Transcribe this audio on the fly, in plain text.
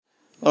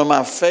one of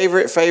my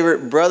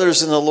favorite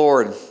brothers in the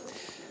Lord,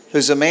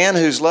 who's a man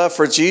whose love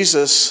for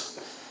Jesus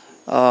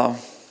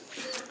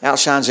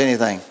outshines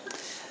anything.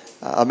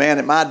 A man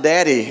that my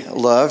daddy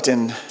loved,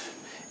 and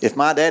if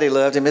my daddy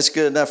loved him, it's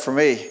good enough for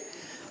me.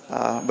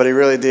 But he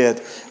really did.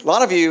 A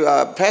lot of you,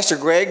 Pastor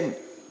Greg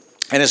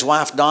and his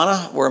wife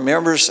Donna were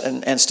members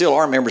and still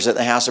are members at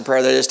the House of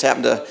Prayer. They just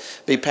happened to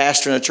be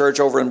pastoring a church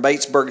over in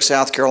Batesburg,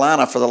 South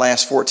Carolina for the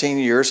last 14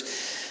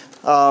 years.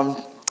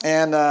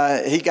 And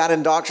he got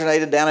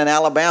indoctrinated down in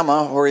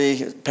Alabama, where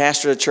he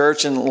pastored a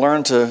church and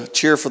learned to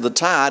cheer for the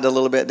Tide a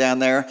little bit down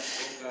there.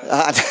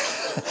 And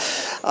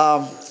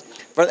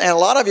a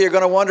lot of you are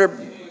going to wonder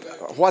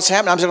what's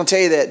happening. I'm just going to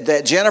tell you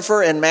that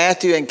Jennifer and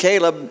Matthew and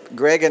Caleb,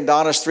 Greg and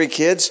Donna's 3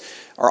 kids,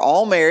 are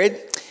all married.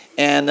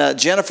 And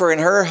Jennifer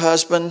and her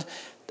husband,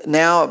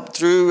 now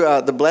through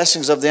the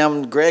blessings of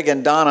them, Greg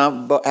and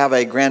Donna have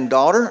a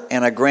granddaughter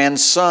and a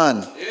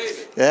grandson.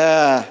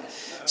 Yeah.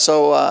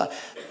 So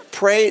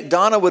pray.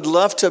 Donna would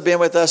love to have been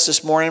with us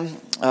this morning.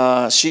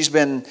 She's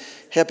been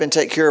helping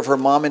take care of her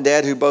mom and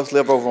dad, who both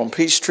live over on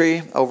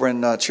Peachtree over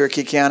in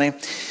Cherokee County.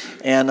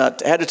 And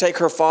had to take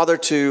her father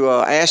to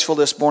Asheville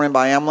this morning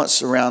by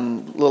ambulance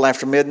around a little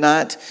after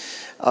midnight.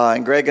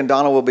 And Greg and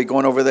Donna will be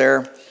going over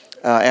there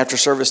after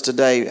service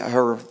today.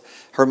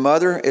 Her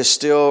mother is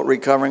still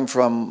recovering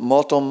from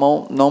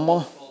multiple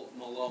myeloma.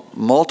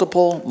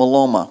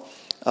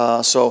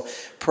 So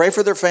pray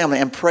for their family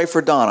and pray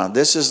for Donna.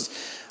 This is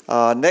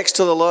next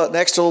to the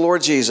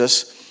Lord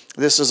Jesus.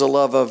 This is a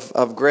love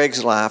of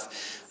Greg's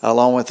life,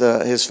 along with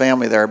his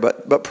family there.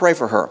 But pray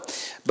for her.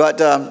 But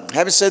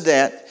having said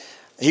that,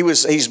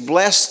 he's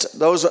blessed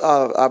those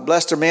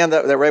blessed the men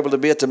that were able to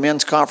be at the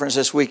men's conference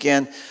this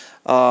weekend.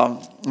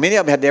 Many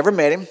of them had never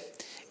met him.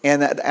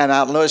 And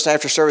I noticed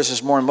after service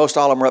this morning, most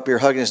all of them were up here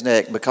hugging his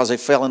neck because they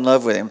fell in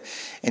love with him.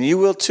 And you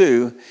will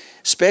too,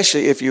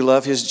 especially if you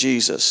love his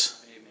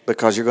Jesus,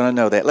 because you're going to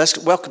know that. Let's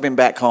welcome him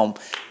back home,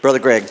 Brother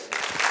Greg.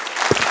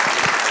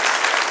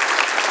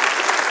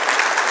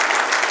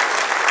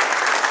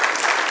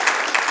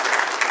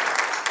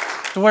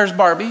 So where's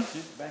Barbie?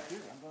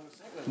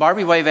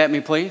 Barbie, wave at me,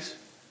 please.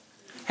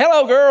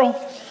 Hello,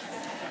 girl.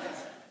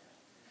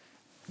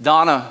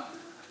 Donna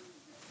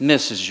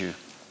misses you.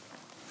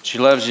 She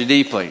loves you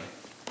deeply.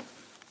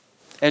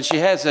 And she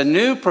has a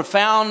new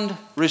profound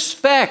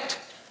respect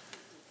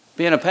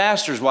being a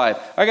pastor's wife.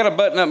 I got to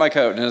button up my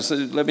coat.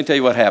 And let me tell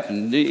you what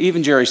happened.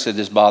 Even Jerry said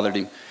this bothered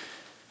him.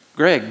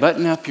 Greg,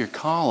 button up your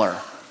collar.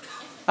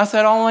 I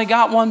said, I only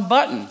got one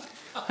button.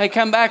 I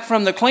come back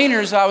from the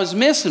cleaners, I was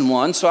missing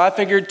one, so I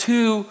figured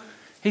 2.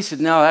 He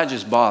said, no, that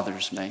just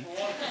bothers me.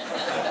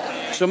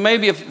 So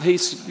maybe if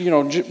he's,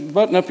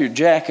 button up your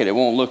jacket, it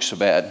won't look so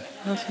bad.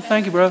 I said,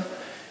 thank you, brother.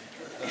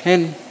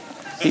 And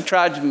he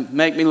tried to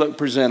make me look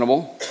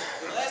presentable.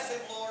 Bless him,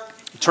 Lord.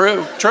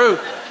 True.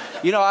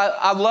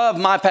 I love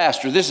my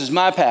pastor. This is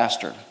my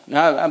pastor.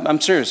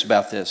 I'm serious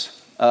about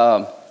this.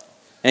 And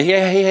he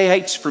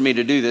hates for me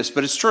to do this,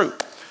 but it's true.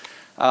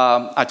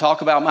 I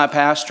talk about my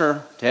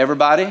pastor to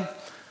everybody.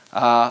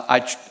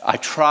 I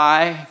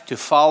try to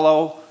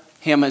follow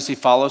him as he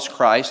follows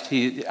Christ.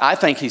 I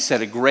think he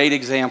set a great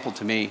example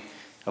to me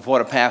of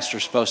what a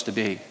pastor's supposed to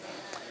be.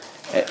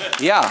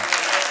 Yeah.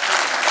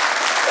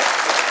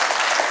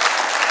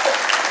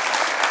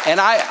 And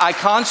I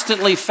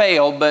constantly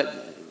fail, but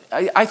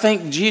I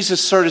think Jesus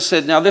sort of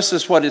said, now this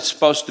is what it's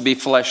supposed to be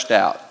fleshed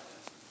out.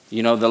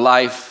 The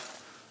life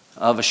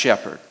of a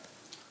shepherd.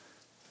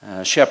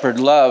 A shepherd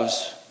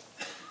loves,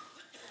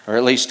 or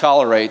at least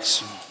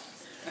tolerates,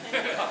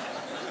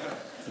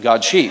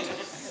 God's sheep.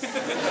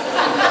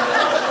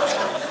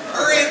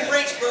 Hurry and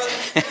preach, brother.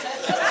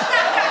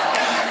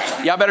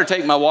 Yeah, I better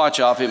take my watch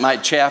off. It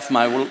might chafe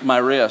my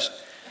wrist.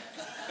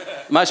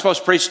 Am I supposed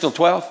to preach till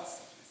 12?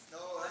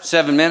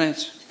 7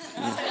 minutes?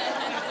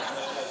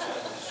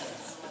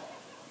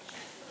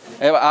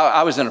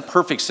 I was in a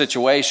perfect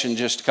situation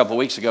just a couple of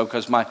weeks ago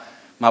because my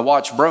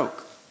watch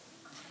broke.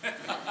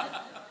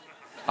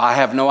 I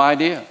have no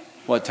idea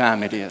what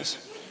time it is.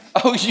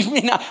 Oh, you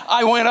mean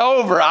I went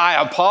over?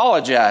 I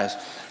apologize.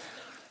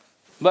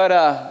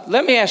 But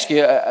let me ask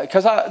you,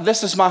 because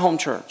this is my home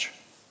church.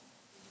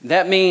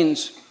 That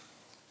means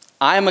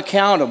I am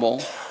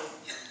accountable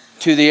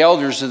to the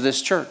elders of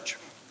this church.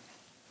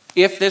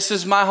 If this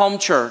is my home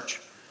church,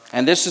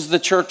 and this is the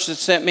church that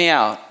sent me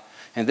out,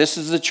 and this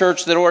is the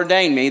church that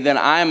ordained me, then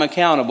I am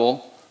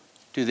accountable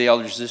to the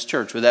elders of this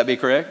church. Would that be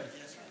correct?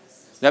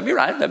 That'd be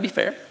right. That'd be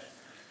fair.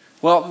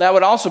 Well, that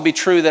would also be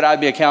true that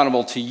I'd be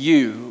accountable to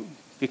you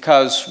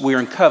because we're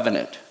in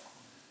covenant.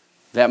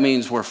 That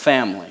means we're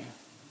family.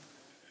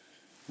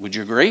 Would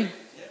you agree? You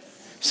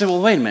say,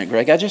 well, wait a minute,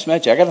 Greg. I just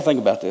met you. I got to think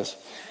about this.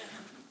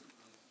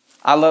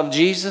 I love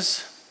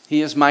Jesus.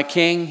 He is my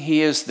king.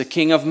 He is the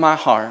king of my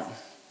heart.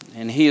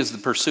 And he is the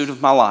pursuit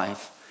of my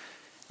life.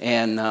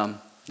 And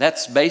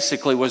that's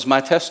basically was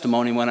my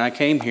testimony when I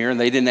came here. And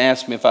they didn't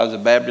ask me if I was a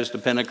Baptist or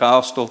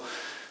Pentecostal.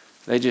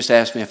 They just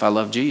asked me if I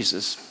love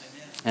Jesus.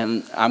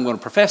 And I'm going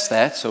to profess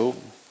that. So,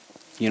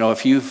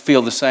 if you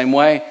feel the same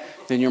way,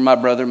 then you're my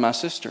brother and my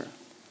sister.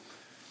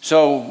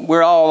 So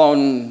we're all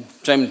on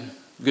same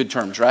good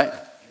terms, right?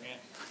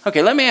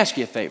 Okay, let me ask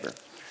you a favor.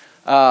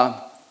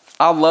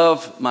 I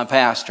love my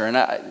pastor, and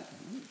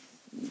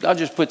I'll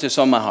just put this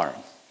on my heart.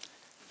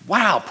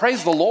 Wow,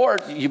 praise the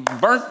Lord, you're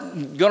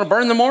going to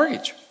burn the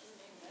mortgage,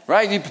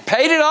 right? You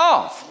paid it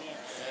off.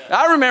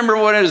 I remember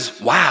when it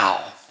was,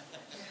 wow,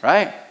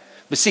 right?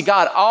 But see,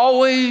 God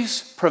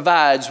always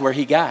provides where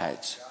he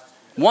guides.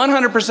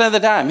 100% of the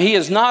time. He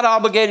is not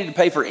obligated to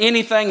pay for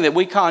anything that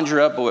we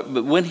conjure up,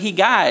 but when he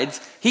guides,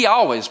 he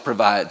always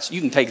provides. You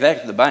can take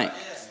that to the bank.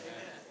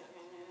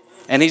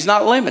 And he's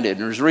not limited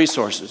in his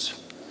resources.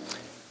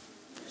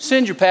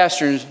 Send your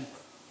pastor and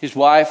his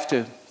wife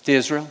to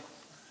Israel.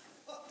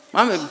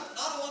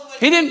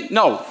 He didn't,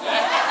 no.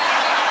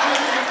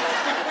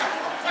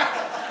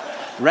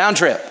 Round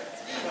trip.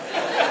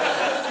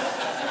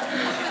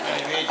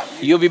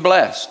 You'll be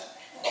blessed.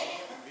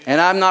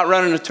 And I'm not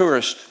running a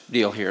tourist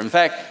deal here. In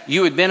fact,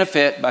 you would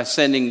benefit by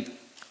sending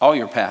all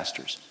your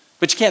pastors.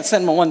 But you can't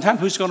send them at one time.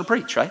 Who's going to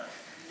preach, right?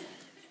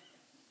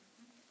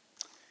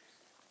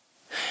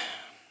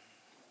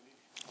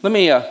 Let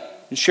me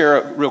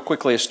share real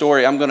quickly a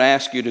story. I'm going to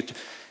ask you to,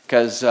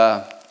 because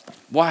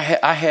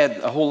I had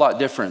a whole lot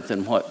different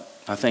than what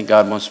I think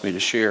God wants me to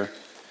share.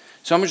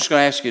 So I'm just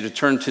going to ask you to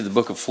turn to the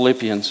book of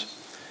Philippians.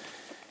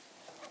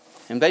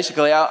 And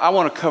basically, I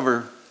want to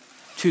cover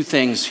two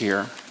things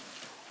here.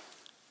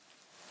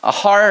 A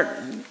heart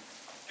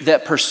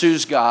that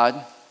pursues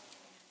God,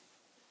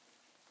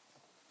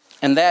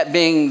 and that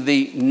being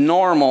the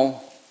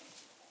normal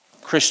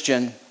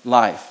Christian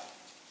life.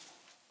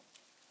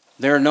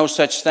 There are no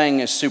such thing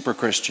as super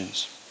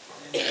Christians.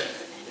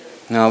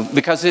 No,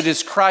 because it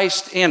is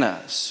Christ in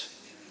us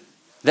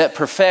that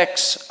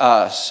perfects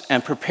us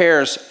and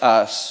prepares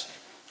us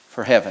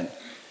for heaven.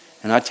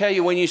 And I tell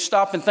you, when you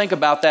stop and think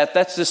about that,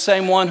 that's the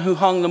same one who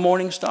hung the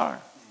morning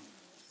star.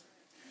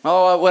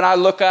 Oh, when I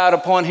look out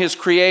upon his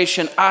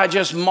creation, I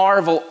just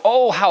marvel.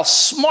 Oh, how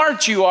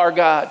smart you are,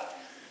 God.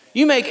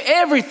 You make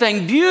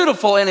everything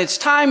beautiful in its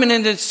time and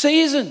in its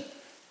season.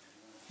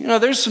 You know,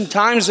 there's some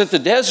times that the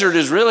desert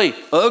is really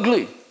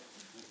ugly,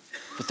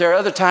 but there are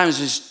other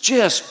times it's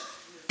just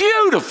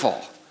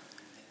beautiful.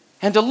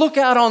 And to look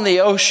out on the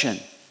ocean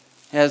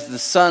as the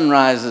sun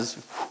rises,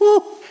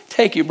 whew,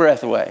 take your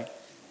breath away.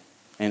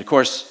 And of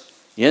course,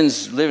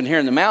 Yen's living here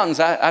in the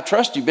mountains. I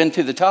trust you've been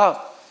to the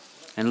top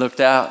and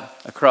looked out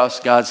across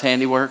God's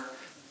handiwork.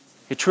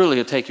 It truly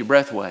will take your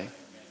breath away.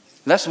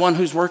 That's the one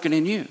who's working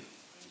in you.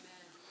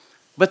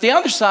 But the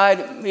other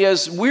side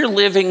is we're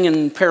living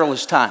in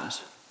perilous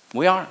times.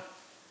 We are.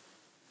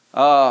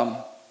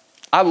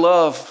 I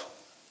love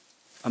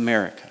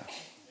America.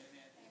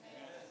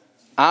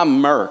 I'm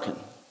American.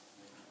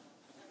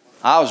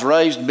 I was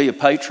raised to be a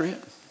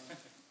patriot.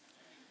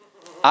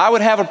 I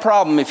would have a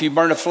problem if you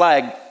burned a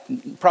flag,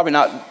 probably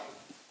not,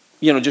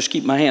 just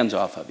keep my hands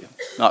off of you.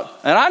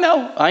 And I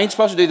know, I ain't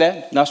supposed to do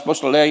that. Not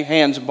supposed to lay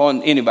hands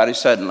upon anybody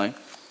suddenly.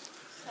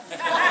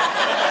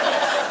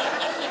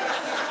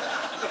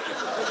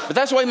 But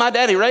that's the way my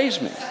daddy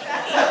raised me.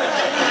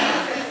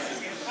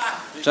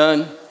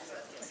 Son,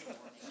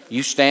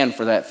 you stand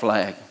for that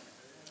flag.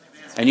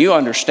 And you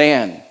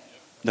understand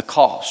the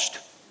cost.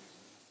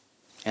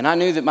 And I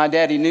knew that my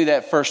daddy knew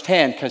that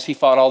firsthand because he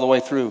fought all the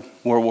way through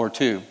World War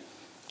II.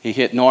 He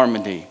hit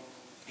Normandy.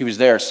 He was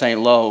there at St.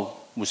 Lo,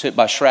 was hit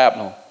by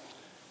shrapnel.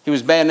 He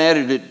was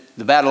bayoneted at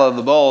the Battle of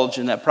the Bulge,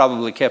 and that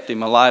probably kept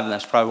him alive, and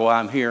that's probably why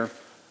I'm here.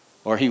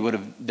 Or he would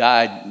have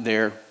died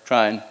there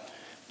trying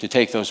to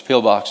take those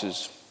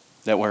pillboxes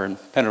that were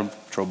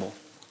impenetrable.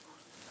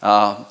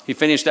 He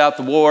finished out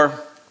the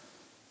war.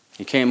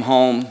 He came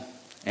home,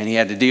 and he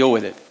had to deal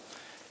with it.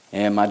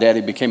 And my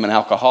daddy became an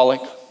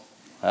alcoholic.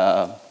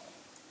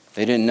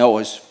 They didn't know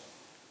it was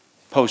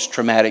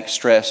post-traumatic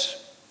stress.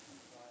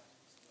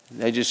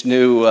 They just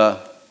knew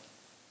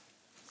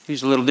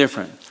he's a little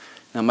different.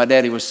 Now, my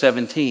daddy was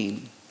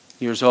 17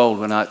 years old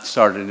when I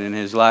started in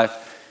his life,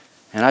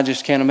 and I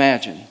just can't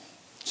imagine.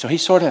 So he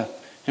sort of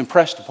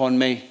impressed upon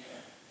me.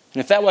 And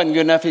if that wasn't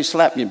good enough, he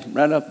slapped me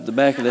right up the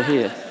back of the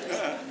head.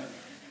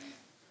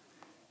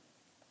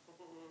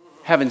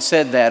 Having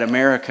said that,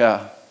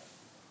 America,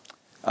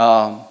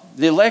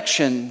 the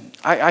election,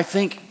 I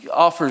think,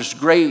 offers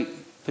great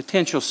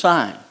potential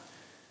sign.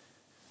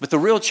 But the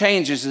real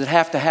changes that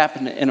have to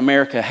happen in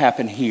America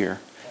happen here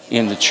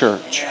in the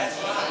church.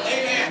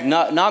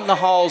 Not in the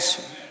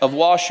halls of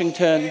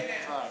Washington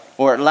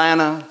or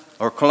Atlanta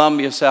or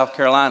Columbia, South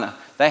Carolina.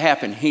 They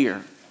happen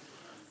here.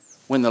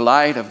 When the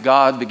light of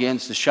God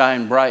begins to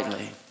shine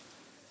brightly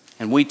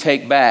and we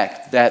take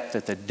back that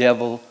the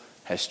devil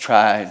has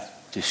tried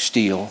to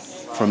steal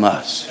from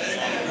us.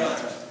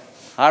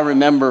 I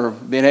remember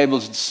being able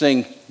to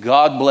sing,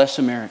 God Bless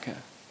America.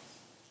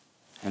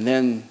 And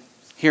then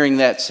hearing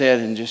that said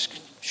and just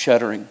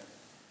shuddering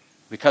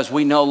because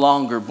we no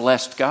longer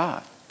blessed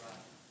God.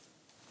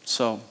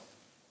 So,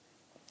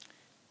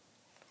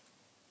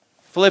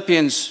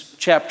 Philippians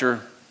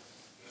chapter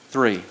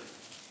 3.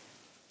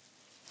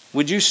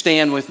 Would you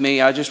stand with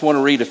me? I just want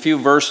to read a few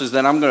verses,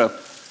 then I'm going to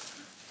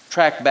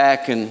track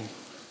back and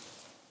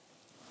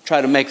try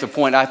to make the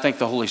point I think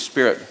the Holy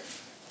Spirit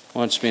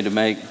wants me to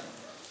make.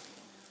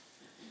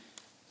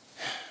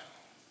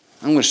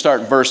 I'm going to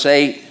start verse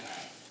 8,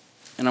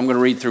 and I'm going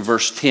to read through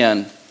verse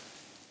 10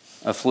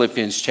 of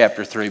Philippians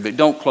chapter 3. But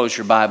don't close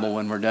your Bible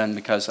when we're done,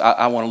 because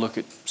I want to look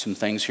at some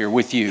things here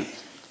with you.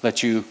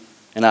 Let you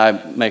and I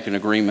make an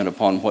agreement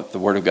upon what the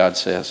Word of God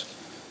says.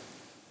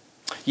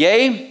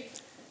 Yea,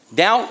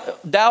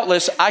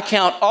 doubtless I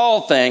count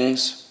all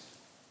things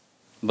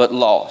but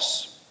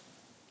loss,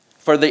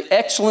 for the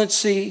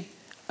excellency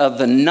of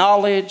the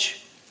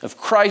knowledge of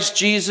Christ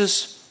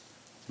Jesus,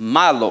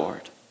 my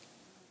Lord,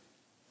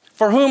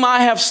 for whom I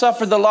have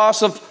suffered the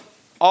loss of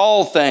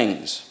all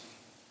things,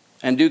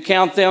 and do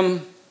count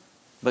them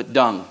but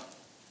dung,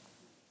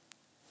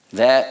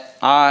 that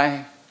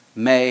I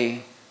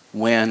may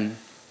win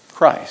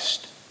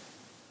Christ,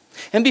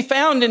 and be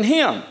found in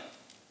him,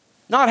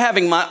 not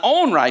having my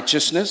own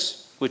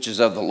righteousness, which is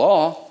of the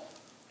law,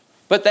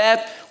 but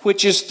that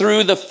which is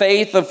through the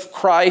faith of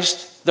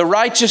Christ, the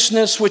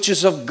righteousness which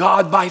is of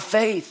God by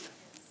faith,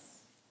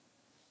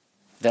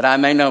 that I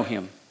may know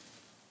him,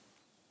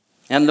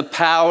 and the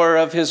power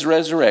of his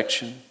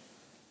resurrection,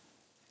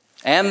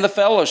 and the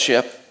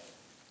fellowship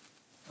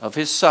of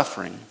his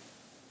suffering,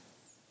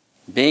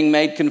 being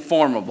made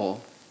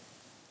conformable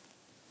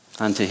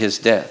unto his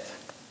death.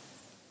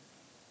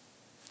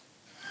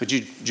 Would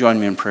you join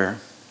me in prayer?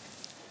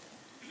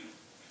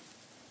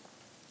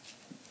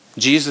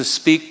 Jesus,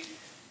 speak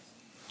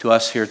to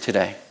us here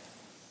today.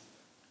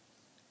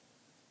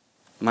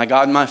 My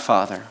God, my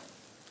Father,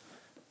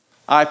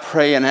 I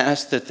pray and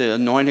ask that the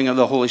anointing of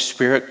the Holy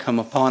Spirit come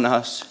upon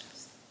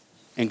us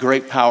in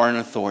great power and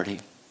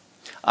authority.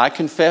 I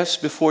confess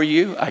before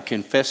you, I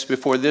confess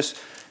before this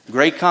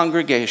great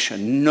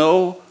congregation,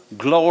 no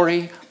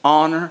glory,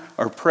 honor,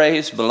 or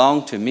praise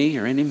belong to me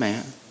or any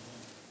man.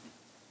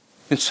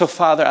 And so,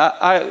 Father,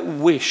 I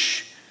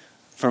wish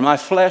for my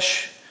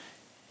flesh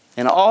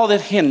and all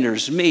that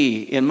hinders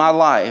me in my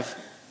life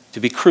to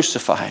be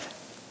crucified.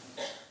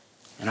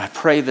 And I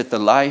pray that the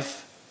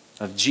life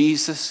of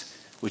Jesus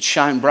would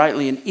shine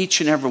brightly in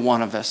each and every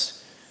one of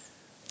us,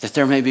 that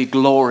there may be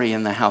glory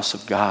in the house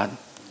of God,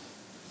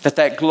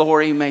 that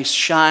glory may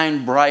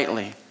shine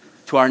brightly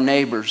to our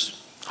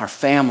neighbors, our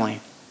family,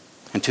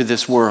 and to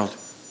this world.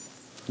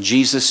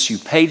 Jesus, you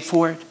paid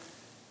for it.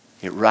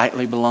 It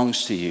rightly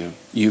belongs to you.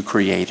 You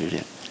created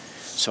it.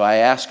 So I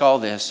ask all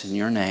this in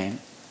your name.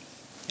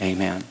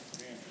 Amen.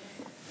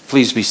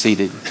 Please be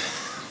seated.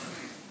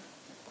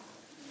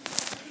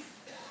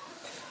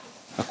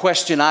 A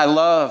question I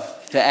love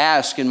to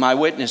ask in my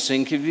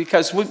witnessing,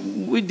 because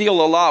we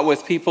deal a lot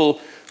with people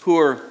who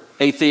are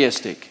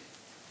atheistic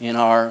in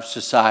our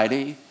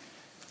society.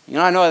 You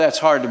know, I know that's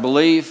hard to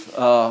believe,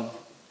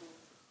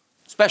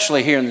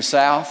 especially here in the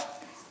South.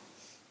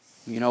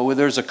 You know,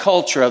 there's a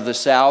culture of the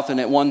South, and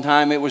at one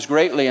time it was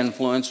greatly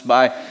influenced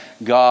by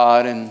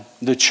God and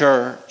the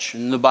church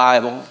and the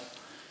Bible.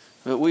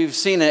 But we've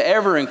seen an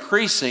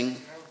ever-increasing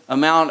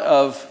amount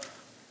of,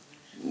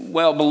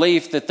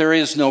 belief that there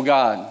is no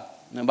God.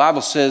 The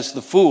Bible says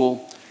the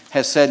fool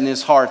has said in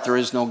his heart there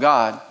is no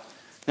God.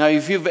 Now,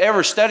 if you've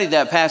ever studied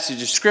that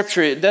passage of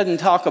Scripture, it doesn't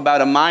talk about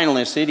a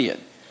mindless idiot.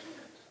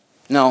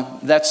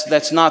 No,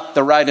 that's not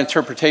the right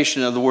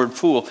interpretation of the word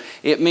fool.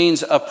 It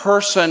means a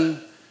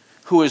person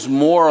who is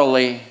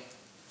morally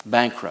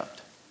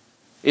bankrupt.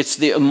 It's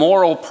the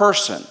immoral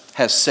person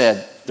has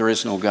said there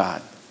is no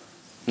God.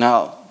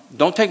 Now,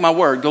 don't take my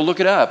word. Go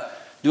look it up.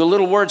 Do a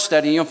little word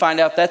study and you'll find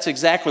out that's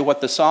exactly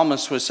what the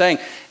psalmist was saying.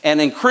 And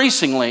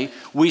increasingly,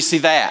 we see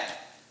that.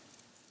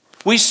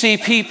 We see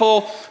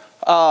people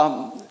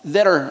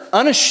that are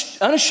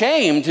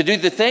unashamed to do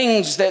the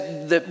things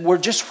that were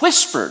just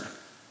whispered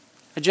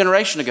a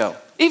generation ago.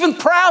 Even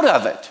proud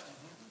of it.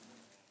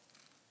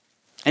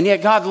 And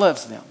yet God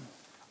loves them.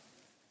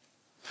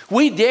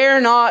 We dare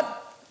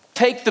not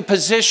take the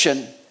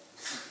position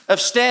of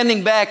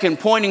standing back and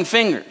pointing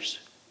fingers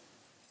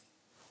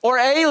or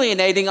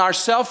alienating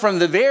ourselves from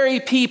the very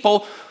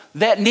people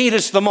that need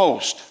us the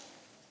most.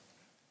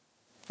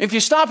 If you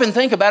stop and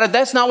think about it,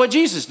 that's not what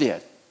Jesus did.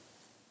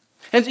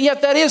 And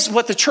yet that is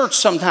what the church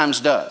sometimes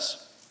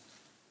does.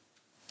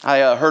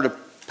 I heard a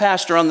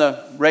pastor on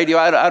the radio.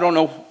 I don't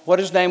know what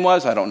his name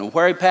was. I don't know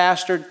where he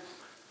pastored,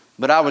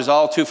 but I was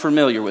all too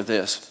familiar with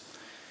this.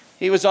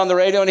 He was on the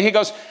radio and he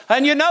goes,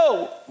 and you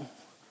know,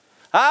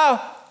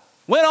 I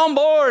went on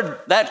board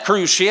that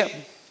cruise ship.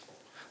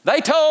 They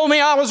told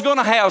me I was going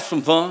to have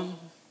some fun.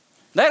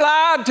 They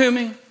lied to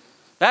me.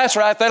 That's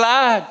right, they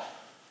lied.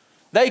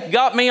 They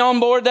got me on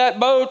board that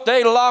boat.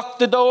 They locked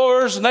the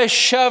doors and they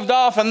shoved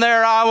off, and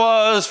there I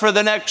was for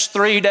the next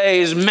 3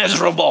 days,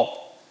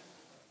 miserable.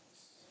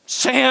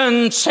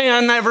 Sin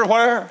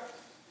everywhere.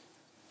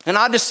 And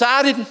I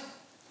decided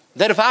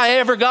that if I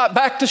ever got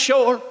back to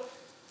shore,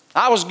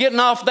 I was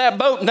getting off that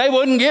boat and they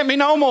wouldn't get me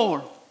no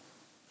more.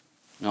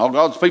 And all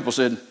God's people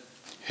said,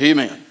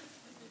 amen.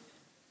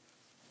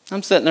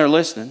 I'm sitting there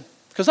listening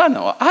because I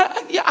know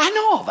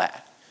all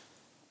that.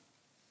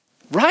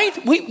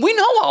 Right? We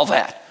know all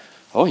that.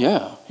 Oh,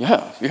 yeah.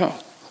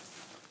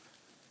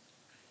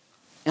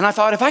 And And I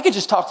thought, if I could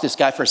just talk to this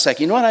guy for a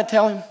second, you know what I'd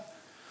tell him?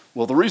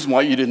 Well, the reason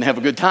why you didn't have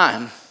a good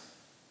time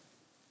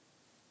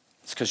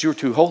is because you were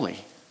too holy.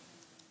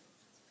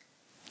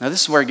 Now,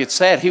 this is where it gets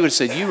sad. He would have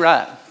said, "You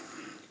right.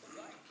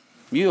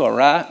 You are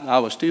right. I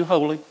was too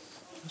holy.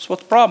 That's what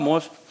the problem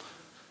was."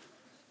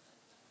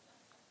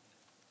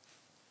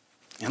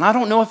 And I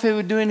don't know if it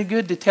would do any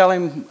good to tell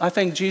him, I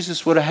think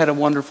Jesus would have had a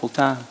wonderful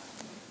time.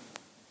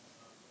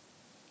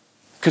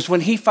 Because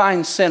when he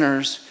finds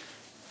sinners,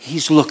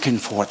 he's looking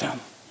for them.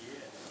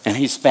 And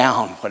he's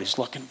found what he's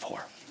looking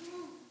for.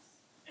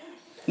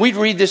 We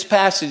read this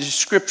passage of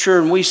Scripture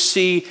and we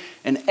see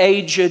an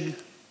aged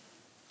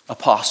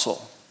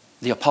apostle,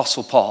 the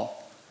Apostle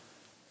Paul.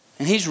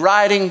 And he's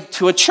writing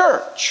to a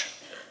church,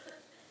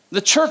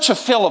 the church of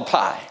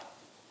Philippi.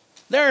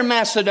 They're in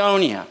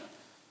Macedonia.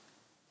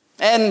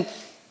 And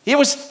it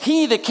was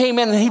he that came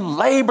in and he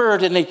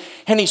labored and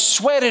he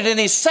sweated and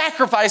he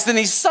sacrificed and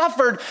he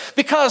suffered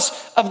because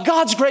of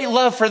God's great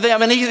love for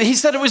them. And he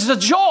said it was a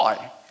joy.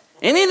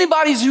 And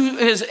anybody who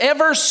has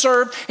ever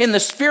served in the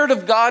Spirit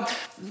of God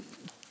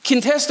can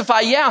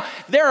testify, yeah,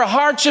 there are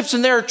hardships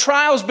and there are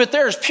trials, but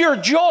there's pure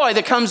joy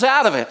that comes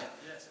out of it.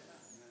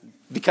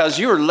 Because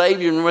you're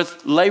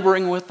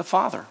laboring with the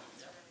Father.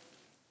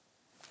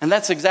 And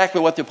that's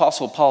exactly what the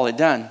Apostle Paul had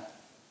done.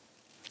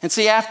 And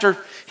see, after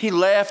he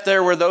left,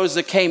 there were those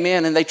that came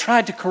in and they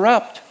tried to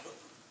corrupt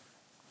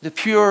the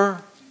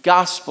pure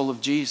gospel of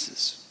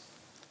Jesus.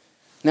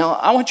 Now,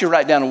 I want you to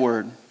write down a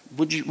word.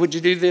 Would you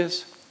do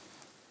this?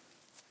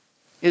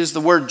 It is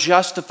the word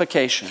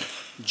justification.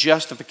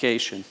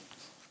 Justification.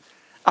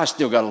 I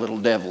still got a little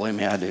devil in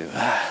me, I do.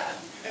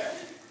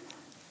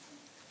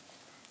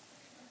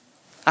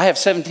 I have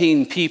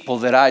 17 people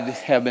that I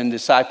have been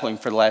discipling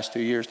for the last 2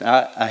 years.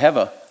 Now, I have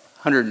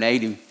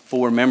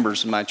 184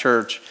 members in my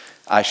church.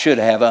 I should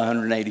have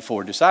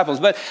 184 disciples,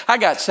 but I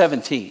got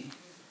 17.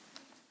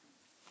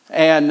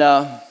 And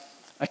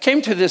I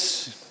came to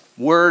this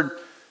word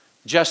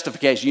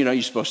justification. You know,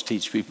 you're supposed to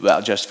teach people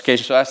about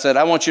justification. So I said,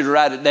 I want you to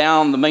write it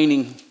down, the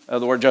meaning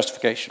of the word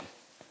justification.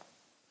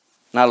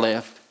 And I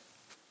left.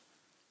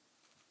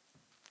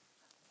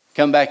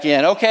 Come back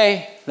in.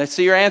 Okay, let's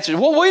see your answers.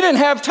 Well, we didn't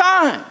have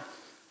time.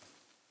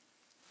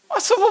 I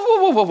said,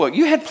 whoa.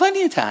 You had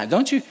plenty of time,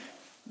 don't you?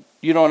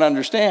 You don't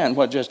understand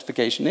what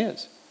justification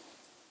is.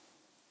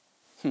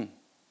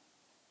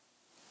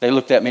 They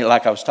looked at me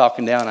like I was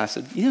talking down. I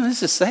said,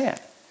 this is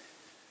sad.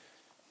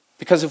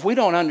 Because if we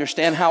don't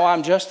understand how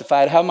I'm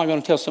justified, how am I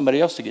going to tell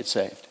somebody else to get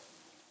saved?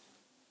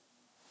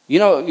 You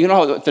know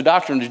what the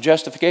doctrine of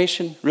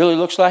justification really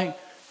looks like?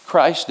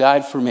 Christ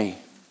died for me.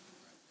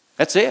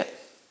 That's it.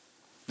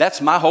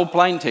 That's my whole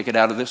plane ticket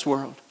out of this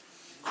world.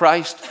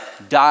 Christ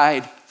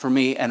died for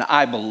me, and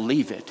I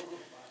believe it.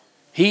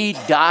 He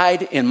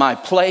died in my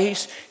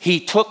place. He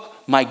took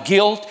my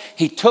guilt.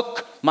 He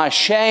took my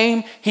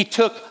shame. He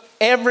took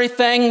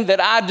everything that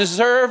I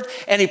deserved,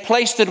 and he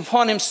placed it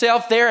upon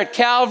himself there at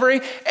Calvary.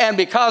 And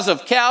because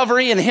of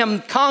Calvary and him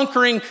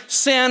conquering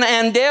sin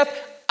and death,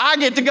 I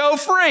get to go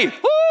free.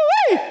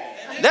 Woo-wee!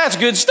 That's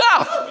good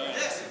stuff.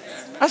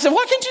 I said,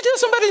 why can't you tell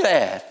somebody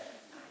that?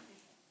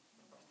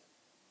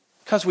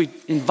 Because we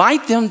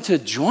invite them to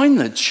join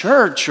the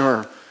church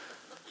or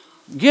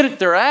get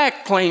their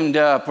act cleaned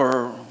up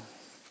or...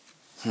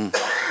 And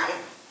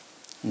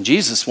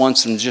Jesus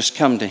wants them to just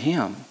come to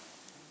him.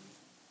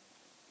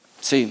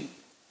 See,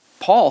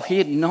 Paul, he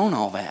had known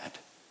all that.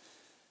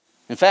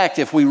 In fact,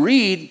 if we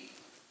read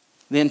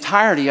the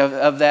entirety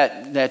of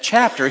that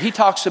chapter, he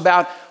talks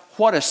about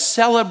what a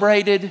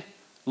celebrated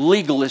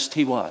legalist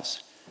he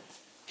was.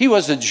 He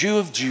was a Jew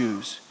of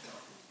Jews.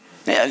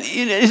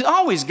 It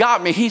always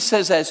got me. He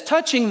says, as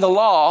touching the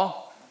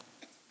law,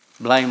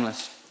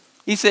 blameless.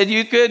 He said,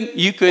 you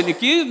couldn't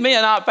accuse me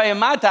of not paying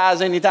my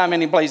tithes anytime,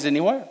 any place,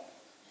 anywhere.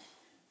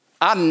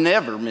 I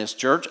never missed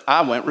church.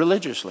 I went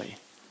religiously.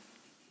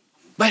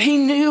 But he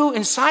knew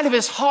inside of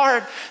his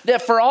heart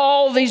that for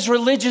all these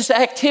religious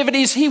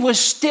activities, he was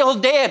still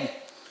dead.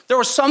 There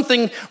was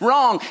something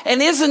wrong.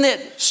 And isn't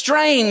it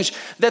strange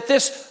that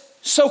this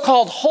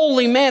so-called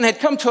holy man had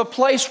come to a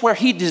place where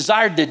he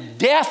desired the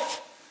death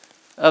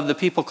of the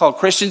people called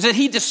Christians, and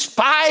he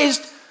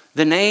despised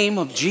the name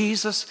of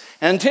Jesus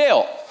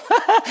until,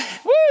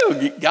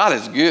 woo, God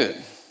is good.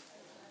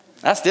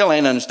 I still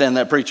ain't understand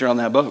that preacher on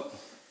that boat.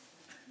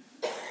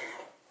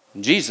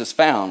 Jesus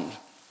found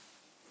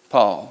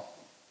Paul.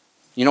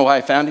 You know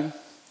why he found him?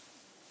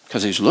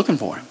 Because he was looking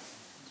for him.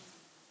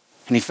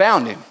 And he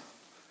found him.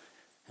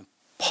 And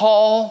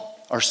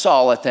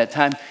Saul at that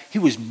time, he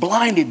was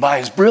blinded by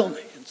his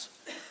brilliance.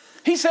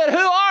 He said, who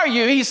are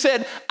you? He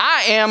said,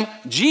 I am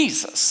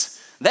Jesus.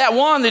 That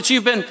one that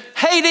you've been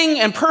hating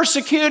and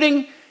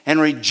persecuting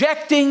and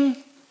rejecting.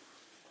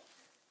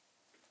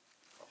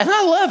 And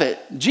I love it.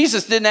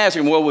 Jesus didn't ask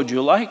him, well, would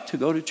you like to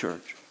go to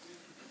church?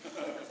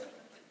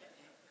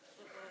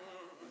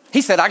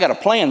 He said, I got a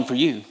plan for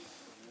you.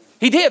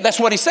 He did. That's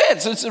what he said.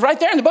 So it's right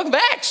there in the book of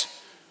Acts.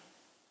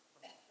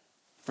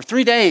 For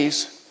 3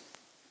 days,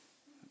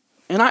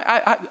 and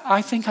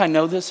I think I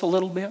know this a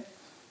little bit.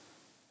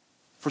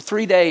 For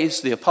 3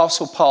 days, the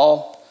Apostle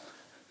Paul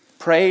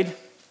prayed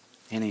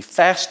and he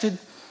fasted.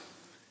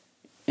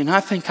 And I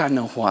think I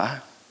know why.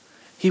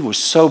 He was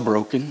so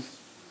broken.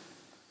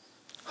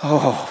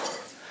 Oh,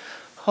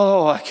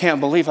 I can't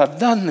believe I've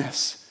done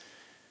this.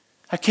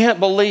 I can't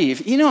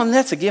believe. And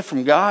that's a gift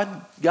from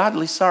God.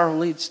 Godly sorrow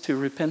leads to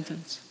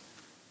repentance.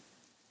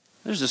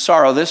 There's a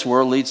sorrow this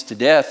world leads to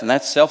death, and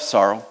that's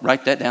self-sorrow.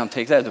 Write that down.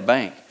 Take that to the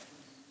bank.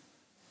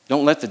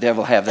 Don't let the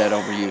devil have that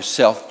over you.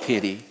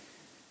 Self-pity.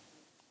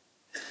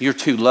 You're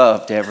too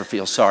loved to ever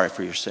feel sorry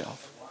for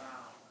yourself.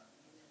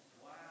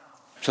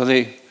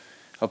 So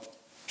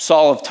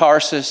Saul of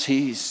Tarsus,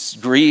 he's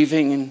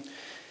grieving, and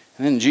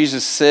then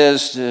Jesus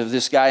says to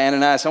this guy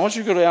Ananias, I want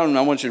you to go down and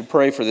I want you to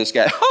pray for this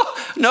guy.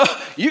 Oh, no,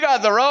 you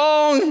got the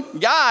wrong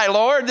guy,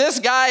 Lord.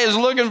 This guy is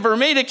looking for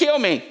me to kill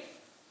me.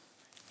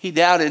 He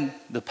doubted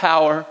the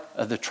power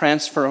of the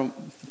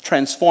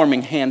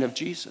transforming hand of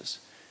Jesus.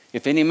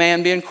 If any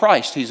man be in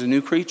Christ, he's a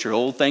new creature.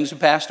 Old things have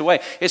passed away.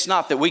 It's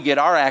not that we get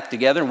our act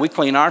together and we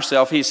clean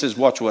ourselves. He says,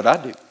 watch what I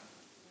do.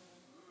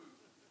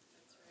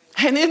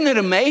 And isn't it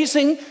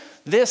amazing?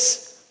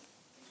 This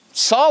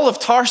Saul of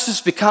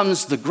Tarsus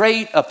becomes the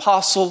great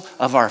apostle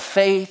of our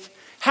faith.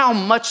 How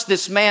much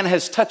this man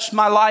has touched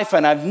my life,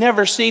 and I've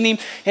never seen him,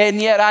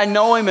 and yet I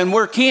know him, and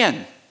we're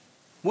kin.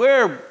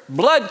 We're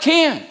blood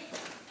kin.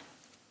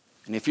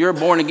 And if you're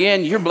born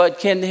again, you're blood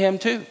kin to him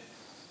too,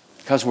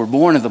 because we're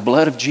born of the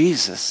blood of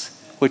Jesus,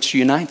 which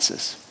unites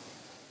us.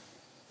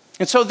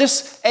 And so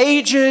this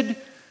aged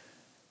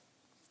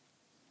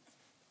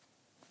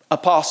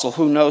apostle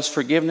who knows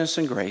forgiveness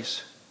and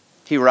grace,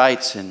 he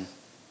writes, and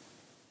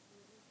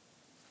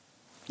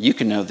you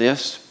can know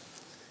this,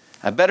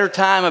 a better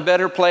time, a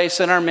better place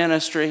in our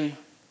ministry.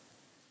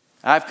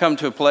 I've come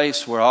to a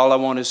place where all I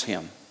want is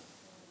him.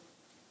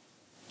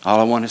 All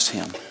I want is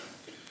him.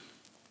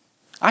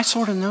 I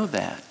sort of know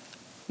that.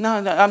 No,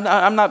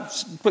 I'm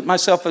not putting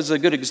myself as a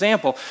good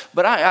example,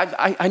 but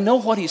I know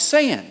what he's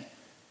saying.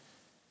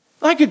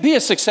 I could be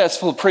a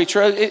successful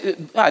preacher.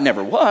 I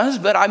never was,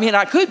 but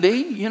I could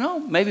be,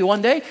 maybe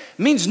one day. It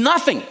means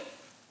nothing.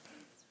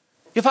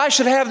 If I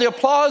should have the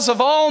applause of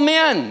all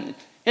men,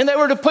 and they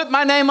were to put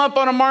my name up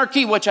on a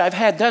marquee, which I've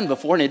had done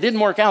before, and it didn't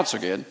work out so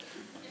good,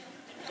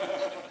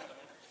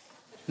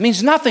 it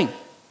means nothing.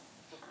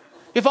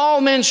 If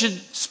all men should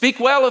speak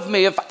well of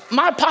me, if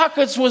my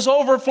pockets was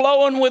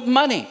overflowing with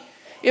money,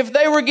 if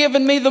they were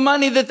giving me the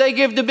money that they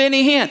give to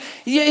Benny Hinn,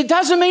 it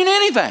doesn't mean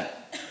anything.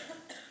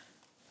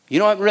 You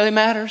know what really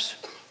matters?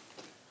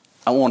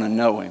 I want to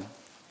know him.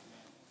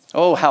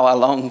 Oh, how I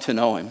long to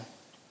know him.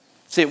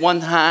 See, at one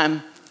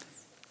time,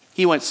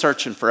 he went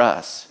searching for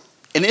us.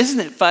 And isn't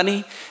it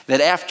funny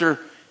that after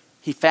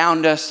he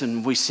found us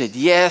and we said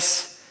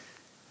yes,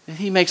 that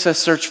he makes us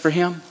search for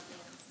him?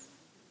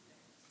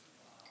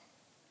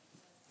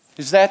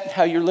 Is that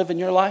how you're living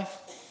your life?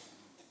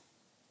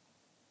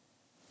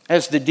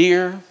 As the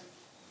deer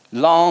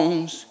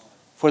longs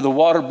for the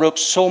water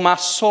brooks, so my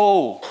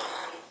soul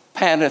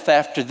panteth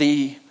after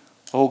thee,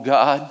 O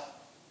God.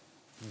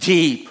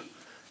 Deep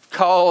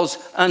calls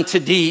unto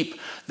deep.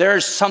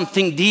 There's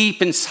something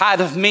deep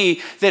inside of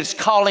me that's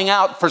calling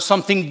out for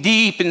something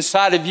deep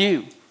inside of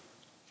you.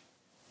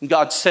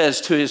 God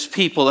says to his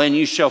people, and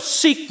you shall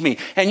seek me,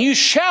 and you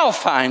shall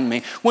find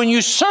me when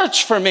you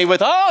search for me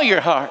with all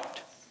your heart.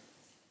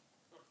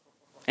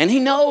 And he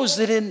knows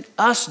that in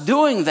us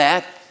doing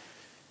that,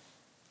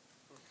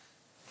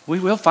 we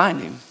will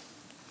find him.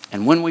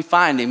 And when we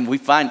find him,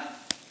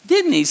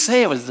 didn't he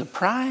say it was the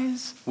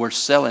prize we're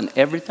selling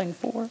everything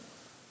for?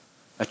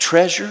 A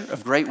treasure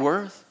of great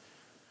worth?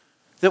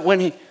 That when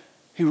he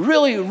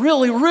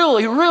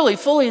really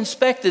fully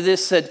inspected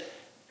this, said,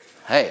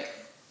 hey,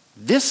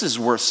 this is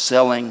worth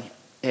selling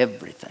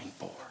everything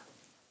for.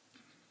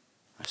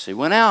 So he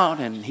went out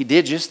and he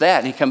did just that.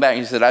 And he come back and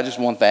he said, I just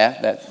want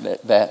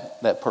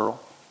that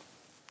pearl.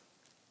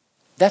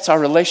 That's our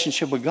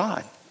relationship with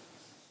God.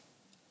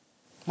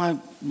 My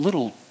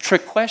little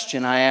trick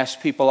question I ask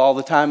people all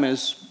the time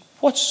is,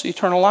 what's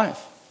eternal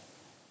life?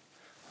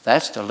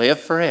 That's to live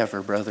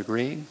forever, Brother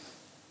Greg.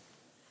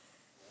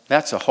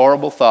 That's a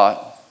horrible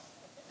thought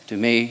to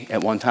me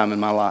at one time in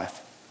my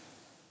life.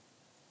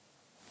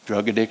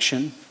 Drug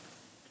addiction,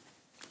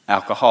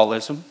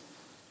 alcoholism.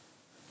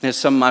 There's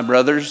some of my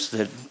brothers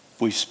that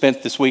we've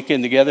spent this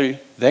weekend together,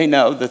 they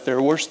know that there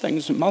are worse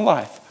things in my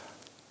life.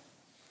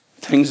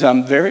 Things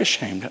I'm very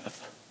ashamed of.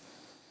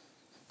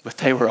 But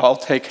they were all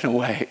taken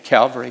away at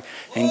Calvary.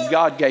 And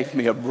God gave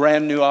me a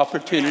brand new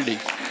opportunity.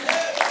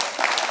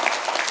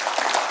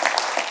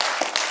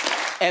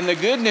 And the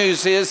good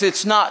news is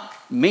it's not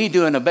me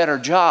doing a better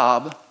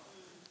job.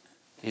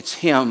 It's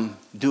him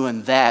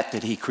doing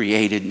that he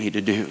created me to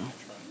do.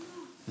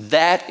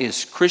 That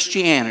is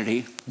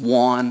Christianity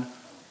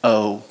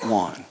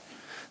 101.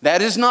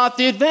 That is not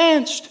the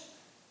advanced.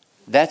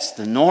 That's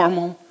the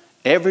normal,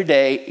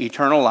 everyday,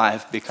 eternal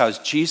life, because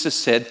Jesus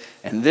said,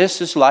 and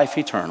this is life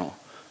eternal,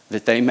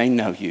 that they may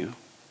know you,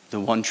 the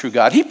one true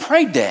God. He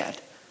prayed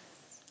that.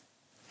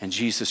 And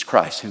Jesus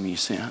Christ, whom you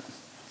sent.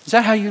 Is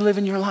that how you live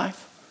in your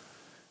life?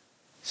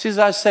 See, as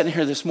I was sitting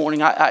here this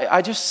morning,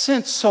 I just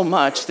sensed so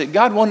much that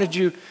God wanted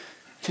you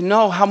to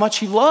know how much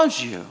He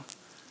loves you.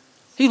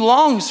 He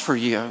longs for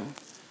you.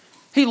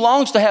 He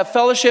longs to have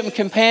fellowship and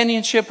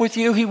companionship with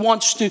you. He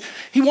wants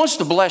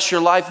to bless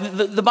your life.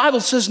 The Bible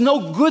says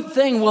no good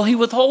thing will He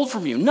withhold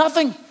from you.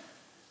 Nothing.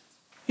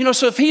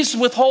 So if He's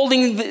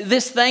withholding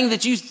this thing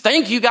that you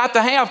think you got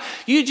to have,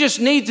 you just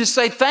need to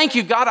say, thank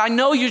you, God. I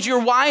know you're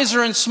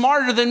wiser and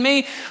smarter than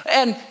me.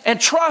 And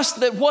trust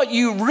that what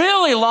you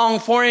really long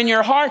for in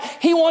your heart,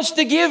 He wants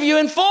to give you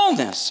in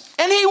fullness.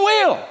 And He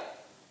will.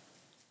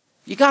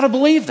 You got to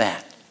believe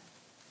that.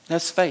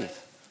 That's faith.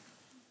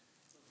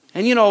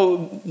 And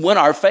when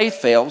our faith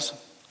fails,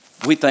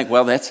 we think,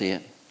 well, that's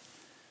it.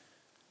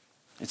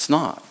 It's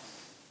not.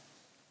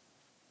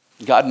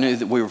 God knew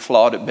that we were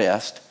flawed at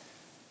best,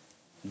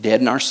 dead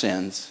in our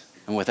sins,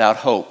 and without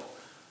hope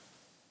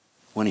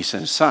when He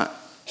sent His Son.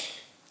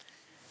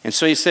 And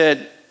so He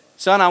said,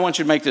 son, I want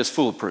you to make this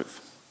foolproof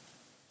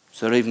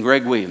so that even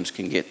Greg Williams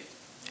can get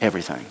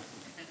everything.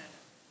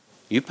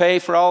 You pay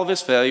for all of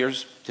his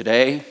failures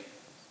today,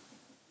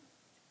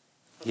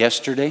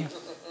 yesterday,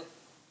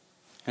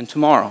 and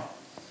tomorrow.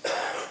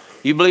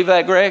 You believe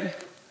that, Greg?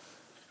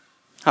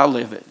 I'll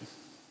live it.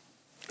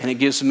 And it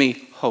gives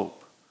me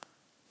hope.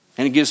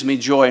 And it gives me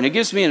joy. And it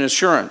gives me an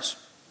assurance.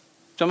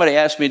 Somebody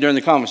asked me during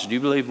the comments, do you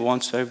believe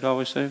once saved,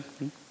 always saved?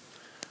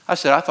 I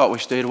said, I thought we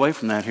stayed away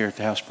from that here at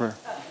the house prayer.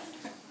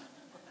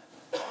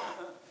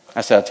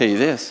 I said, I'll tell you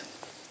this.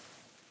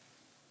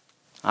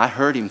 I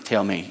heard Him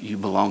tell me, you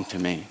belong to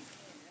me.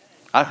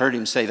 I heard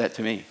Him say that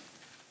to me.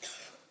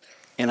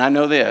 And I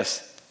know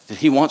this, that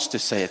He wants to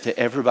say it to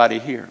everybody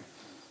here.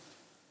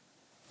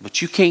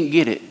 But you can't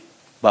get it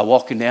by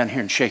walking down here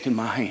and shaking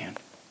my hand.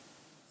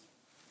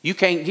 You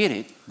can't get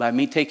it by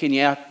me taking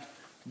you out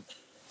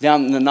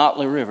down the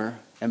Notley River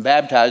and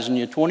baptizing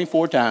you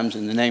 24 times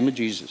in the name of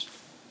Jesus.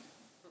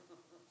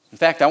 In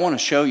fact, I want to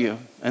show you,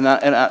 and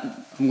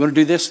I'm going to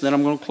do this, and then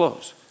I'm going to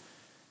close,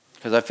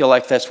 because I feel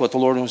like that's what the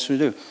Lord wants me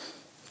to do.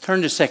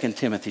 Turn to 2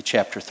 Timothy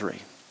chapter 3.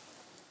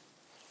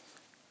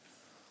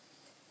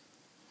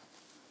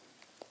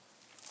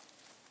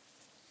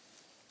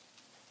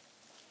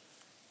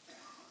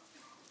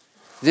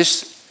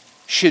 This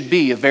should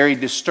be a very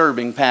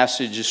disturbing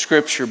passage of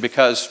Scripture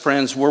because,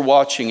 friends, we're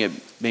watching it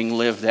being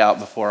lived out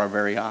before our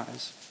very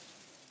eyes.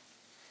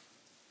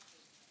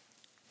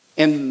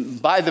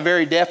 And by the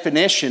very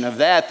definition of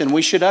that, then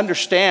we should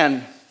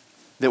understand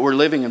that we're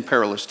living in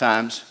perilous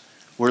times,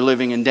 we're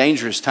living in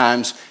dangerous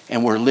times,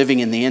 and we're living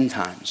in the end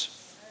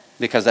times,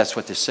 because that's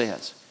what this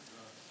says.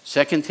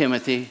 2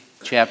 Timothy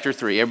chapter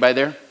 3. Everybody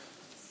there?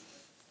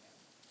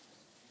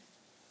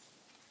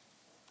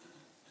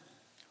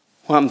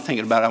 Well, I'm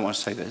thinking about it. I want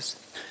to say this.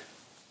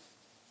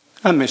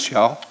 I miss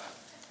y'all.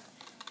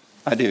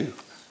 I do.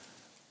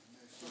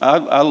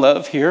 I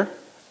love here.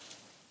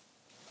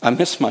 I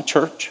miss my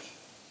church.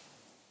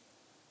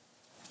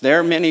 There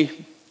are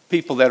many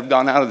people that have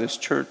gone out of this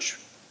church,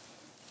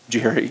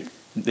 Jerry,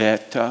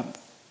 that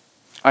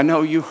I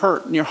know you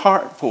hurt in your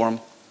heart for them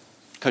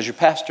because your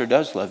pastor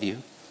does love you.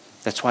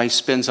 That's why he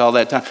spends all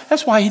that time.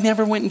 That's why he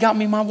never went and got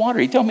me my water.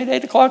 He told me at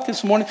 8 o'clock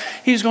this morning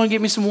he was going to get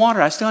me some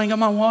water. I still ain't got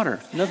my water.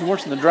 Nothing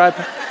worse than the dry.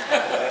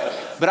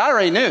 But I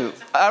already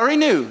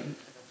knew.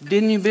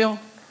 Didn't you, Bill?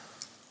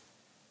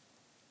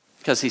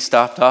 Because he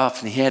stopped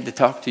off and he had to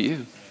talk to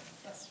you.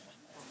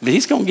 But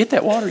he's going to get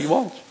that water, you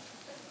won't.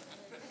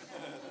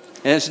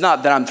 And it's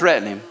not that I'm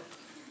threatening him.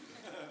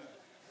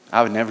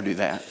 I would never do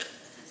that.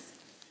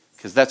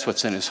 Because that's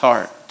what's in his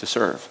heart, to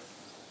serve.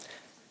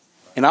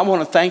 And I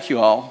want to thank you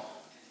all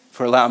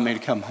for allowing me to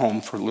come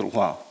home for a little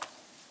while.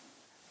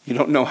 You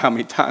don't know how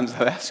many times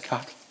I've asked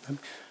God,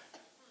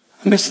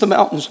 I miss the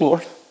mountains,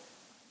 Lord.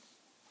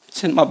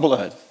 It's in my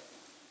blood.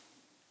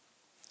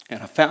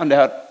 And I found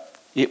out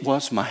it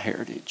was my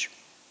heritage.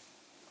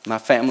 My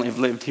family have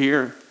lived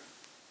here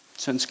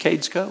since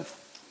Cades Cove.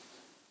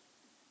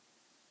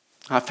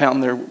 I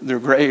found their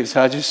graves.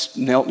 I just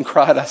knelt and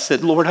cried. I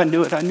said, Lord, I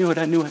knew it. I knew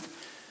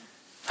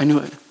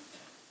it.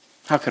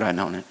 How could I have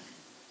known it?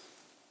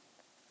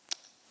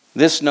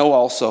 This know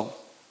also,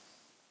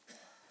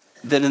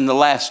 that in the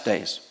last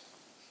days,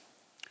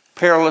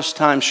 perilous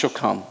times shall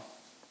come.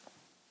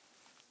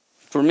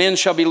 For men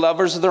shall be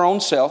lovers of their own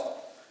self,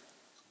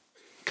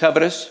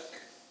 covetous,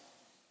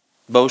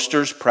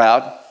 boasters,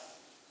 proud,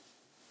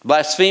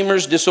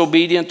 blasphemers,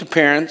 disobedient to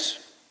parents,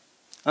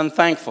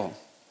 unthankful,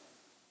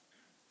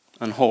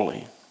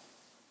 unholy,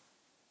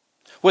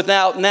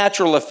 without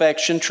natural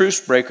affection, truce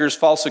breakers,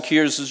 false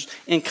accusers,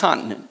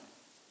 incontinent,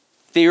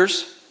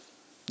 fierce,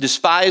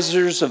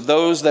 despisers of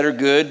those that are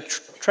good,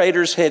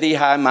 traitors, heady,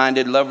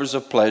 high-minded, lovers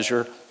of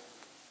pleasure,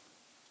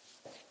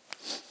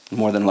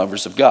 more than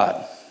lovers of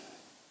God.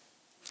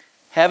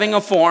 Having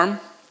a form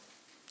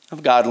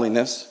of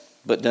godliness,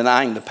 but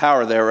denying the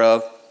power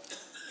thereof,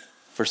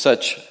 from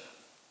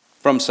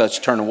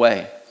such turn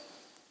away.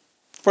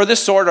 For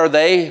this sort are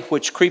they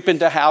which creep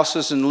into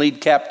houses and lead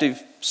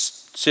captive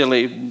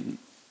silly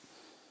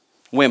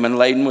women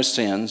laden with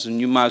sins, and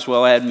you might as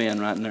well add men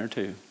right in there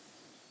too.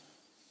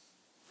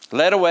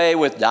 Led away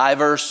with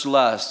diverse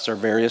lusts or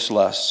various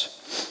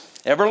lusts,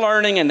 ever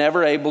learning and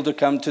never able to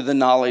come to the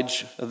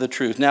knowledge of the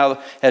truth.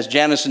 Now, as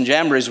Jannes and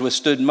Jambres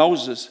withstood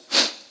Moses,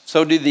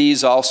 so do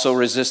these also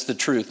resist the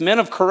truth. Men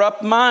of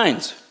corrupt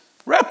minds,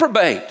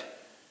 reprobate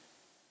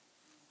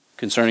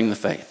concerning the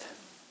faith.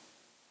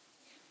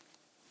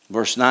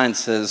 Verse 9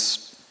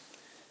 says,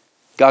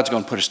 God's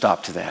going to put a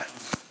stop to that.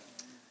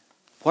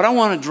 What I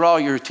want to draw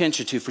your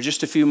attention to for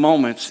just a few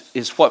moments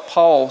is what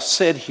Paul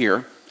said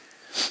here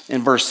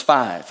in verse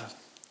 5.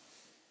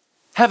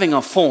 Having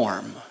a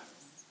form.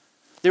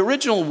 The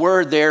original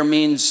word there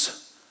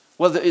means,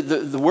 well,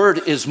 the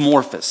word is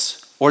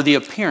morphos, or the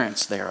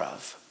appearance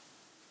thereof.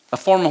 A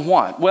form of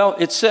what? Well,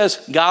 it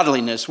says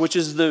godliness, which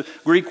is the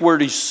Greek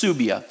word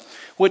eusebia,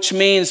 which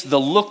means the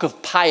look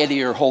of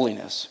piety or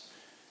holiness.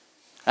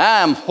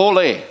 I'm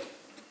holy.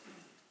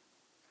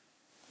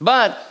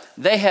 But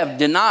they have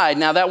denied.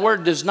 Now, that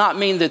word does not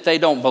mean that they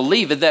don't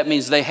believe it. That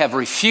means they have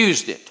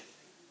refused it.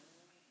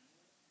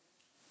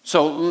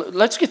 So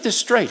let's get this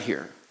straight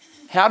here.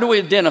 How do we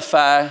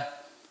identify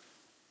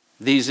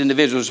these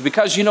individuals?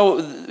 Because,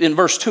 in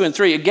verse 2 and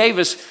 3, it gave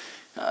us,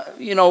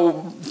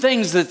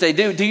 things that they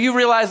do. Do you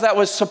realize that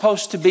was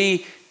supposed to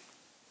be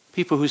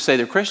people who say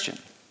they're Christian?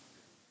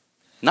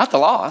 Not the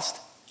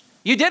lost.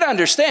 You did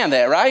understand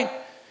that, right?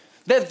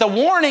 That the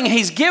warning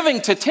he's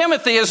giving to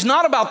Timothy is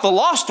not about the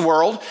lost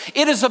world.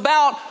 It is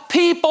about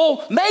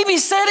people maybe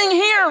sitting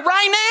here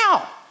right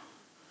now.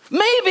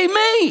 Maybe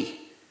me.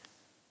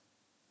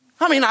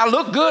 I mean, I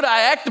look good.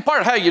 I act the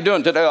part. How you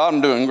doing today?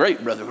 I'm doing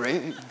great, Brother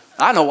Greg.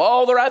 I know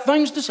all the right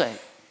things to say.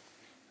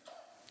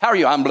 How are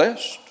you? I'm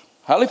blessed.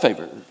 Highly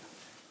favored.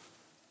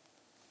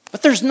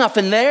 But there's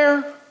nothing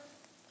there.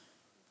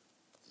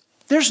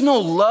 There's no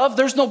love.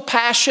 There's no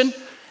passion.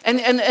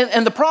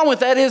 And the problem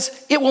with that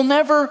is it will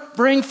never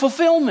bring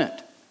fulfillment.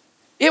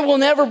 It will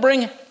never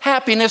bring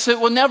happiness. It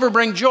will never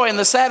bring joy. And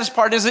the saddest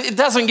part is it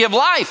doesn't give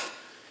life.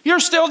 You're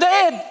still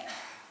dead.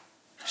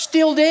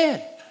 Still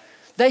dead.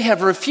 They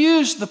have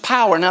refused the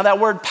power. Now that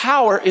word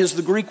power is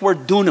the Greek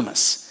word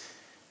dunamis.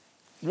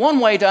 One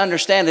way to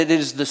understand it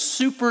is the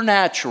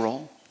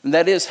supernatural, and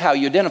that is how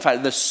you identify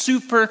it, the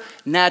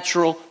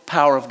supernatural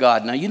power of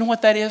God. Now you know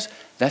what that is?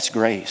 That's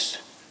grace.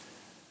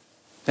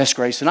 That's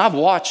grace. And I've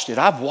watched it.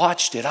 I've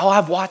watched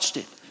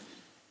it.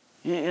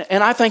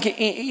 And I think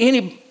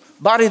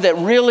anybody that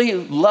really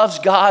loves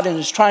God and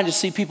is trying to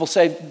see people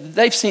saved,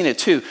 they've seen it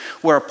too.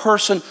 Where a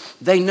person,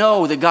 they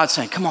know that God's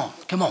saying, come on.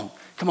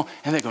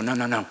 And they go,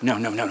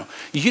 no.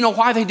 You know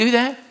why they do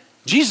that?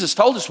 Jesus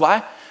told us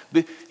why.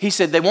 He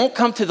said they won't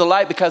come to the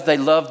light because they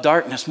love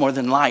darkness more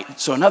than light.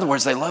 So in other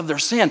words, they love their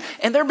sin.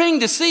 And they're being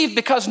deceived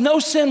because no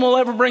sin will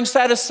ever bring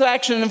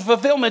satisfaction and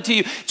fulfillment to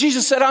you.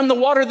 Jesus said, I'm the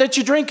water that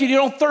you drink and you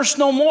don't thirst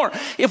no more.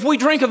 If we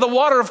drink of the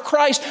water of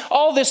Christ,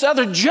 all this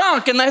other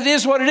junk, and that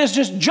is what it is,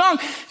 just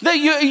junk, that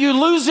you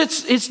lose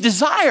its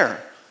desire.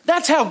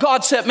 That's how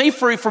God set me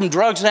free from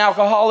drugs and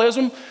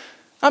alcoholism.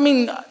 I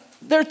mean,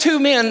 there are two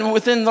men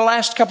within the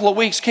last couple of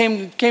weeks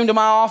came to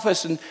my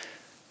office, and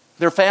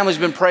their family's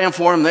been praying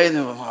for them. They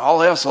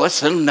all else, so let's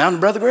send them down to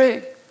Brother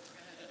Greg.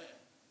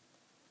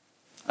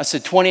 I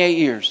said, 28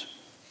 years.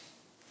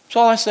 That's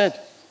all I said.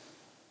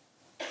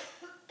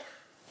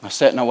 I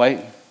sat and I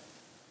wait.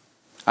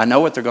 I know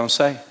what they're going to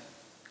say.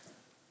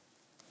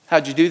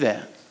 How'd you do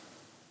that?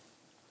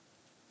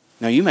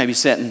 Now you may be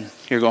sitting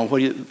here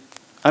going,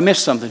 I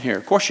missed something here.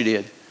 Of course you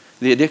did.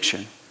 The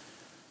addiction.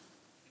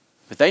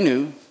 But they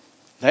knew.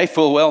 They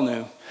full well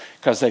knew.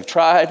 Because they've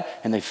tried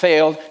and they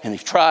failed and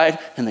they've tried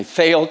and they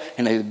failed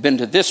and they've been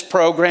to this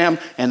program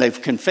and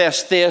they've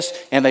confessed this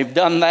and they've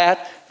done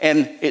that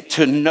and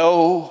to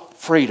no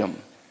freedom.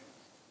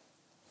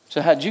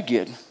 So how'd you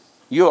get?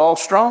 You all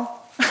strong?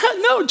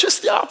 No,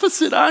 just the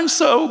opposite. I'm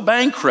so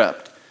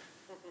bankrupt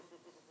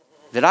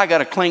that I got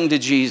to cling to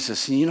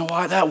Jesus. And you know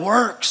why? That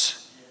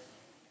works.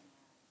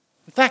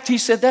 In fact, he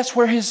said that's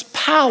where his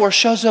power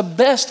shows up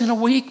best in a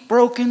weak,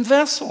 broken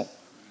vessel.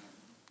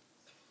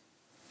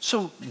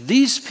 So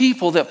these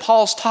people that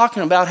Paul's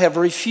talking about have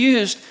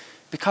refused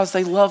because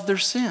they love their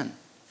sin.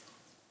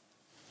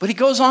 But he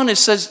goes on and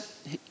says,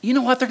 you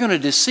know what? They're going to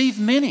deceive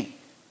many.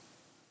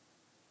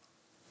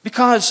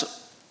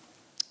 Because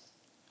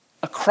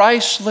a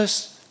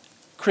Christless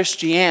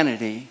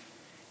Christianity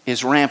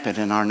is rampant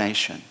in our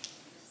nation.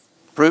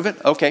 Prove it?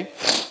 Okay.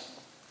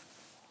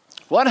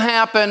 What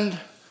happened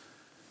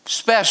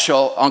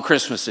special on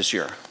Christmas this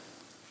year?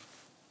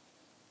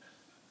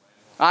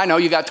 I know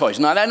you got toys.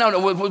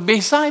 No.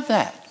 Beside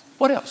that,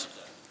 what else?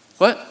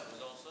 What?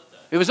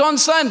 It was on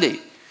Sunday.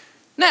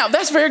 Now,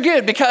 that's very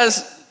good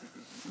because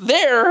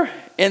there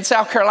in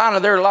South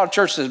Carolina, there are a lot of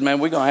churches, man,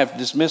 we're going to have to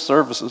dismiss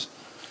services.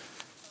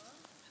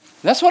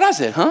 That's what I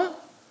said, huh?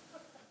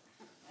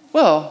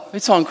 Well,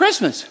 it's on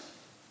Christmas.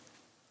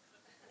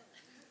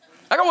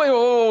 I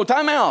go, wait,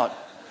 time out.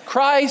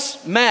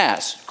 Christ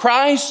Mass.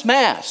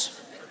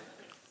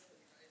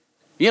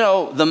 You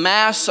know, the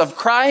Mass of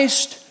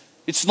Christ.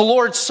 It's the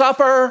Lord's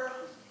Supper.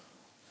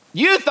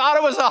 You thought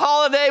it was a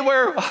holiday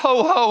where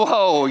ho, ho,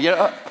 ho. You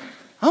know?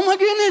 Oh my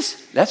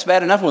goodness. That's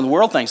bad enough when the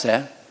world thinks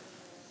that.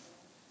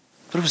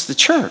 But it was the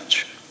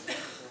church.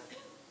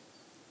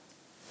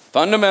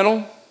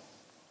 fundamental,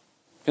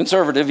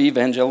 conservative,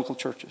 evangelical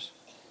churches.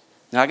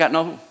 Now, I got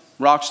no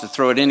rocks to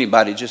throw at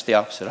anybody, just the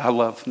opposite. I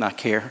love and I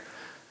care.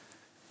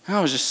 And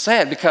I was just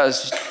sad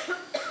because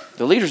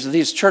the leaders of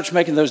these churches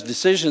making those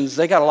decisions,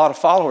 they got a lot of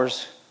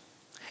followers.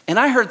 And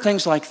I heard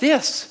things like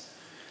this.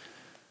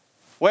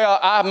 Well,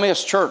 I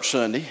missed church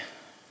Sunday.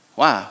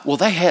 Why? Well,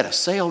 they had a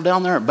sale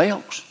down there at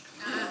Belk's.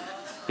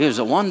 It was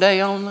a one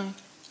day only.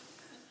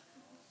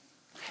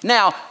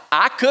 Now,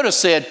 I could have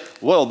said,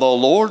 well, the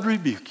Lord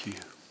rebuke you.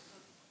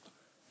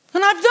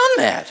 And I've done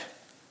that.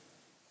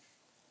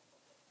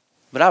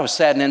 But I was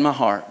saddened in my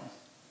heart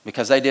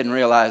because they didn't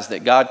realize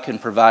that God can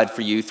provide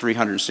for you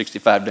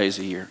 365 days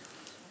a year.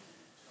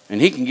 And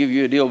He can give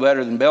you a deal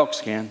better than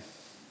Belk's can.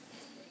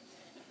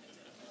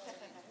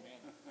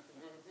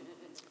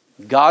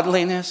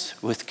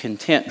 Godliness with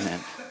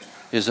contentment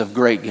is of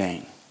great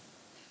gain.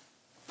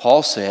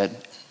 Paul said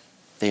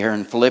there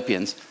in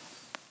Philippians,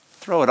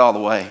 throw it all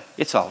away.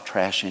 It's all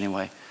trash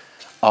anyway.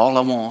 All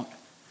I want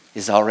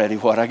is already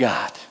what I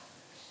got.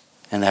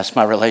 And that's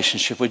my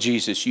relationship with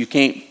Jesus. You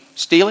can't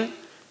steal it.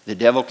 The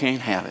devil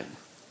can't have it.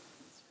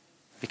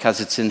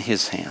 Because it's in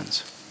His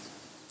hands.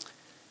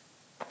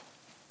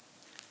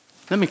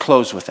 Let me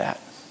close with that.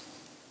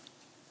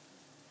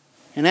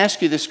 And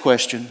ask you this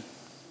question.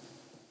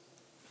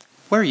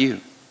 Where are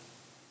you?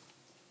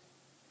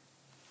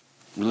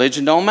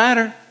 Religion don't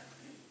matter.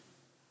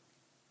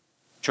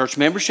 Church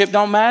membership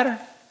don't matter.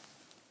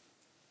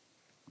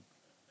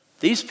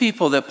 These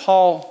people that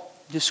Paul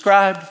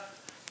described,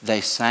 they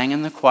sang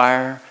in the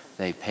choir,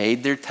 they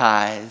paid their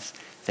tithes,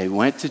 they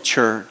went to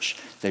church,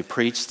 they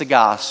preached the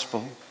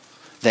gospel,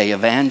 they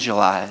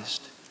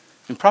evangelized,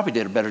 and probably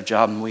did a better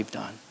job than we've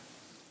done.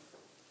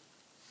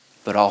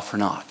 But all for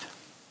naught.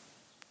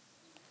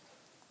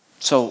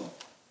 So,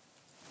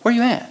 where are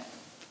you at?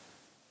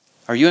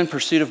 Are you in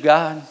pursuit of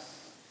God?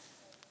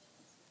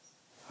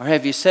 Or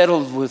have you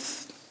settled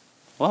with,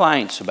 well, I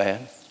ain't so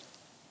bad.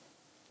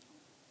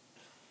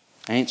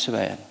 I ain't so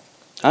bad.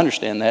 I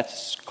understand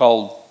that's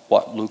called,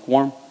 what,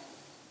 lukewarm?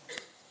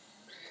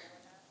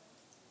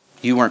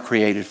 You weren't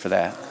created for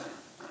that.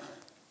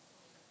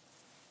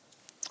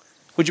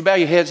 Would you bow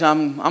your heads?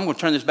 I'm going to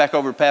turn this back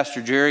over to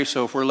Pastor Jerry,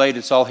 so if we're late,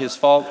 it's all his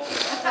fault.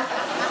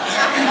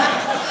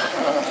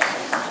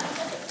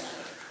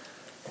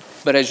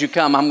 But as you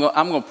come, I'm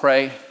going to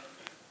pray.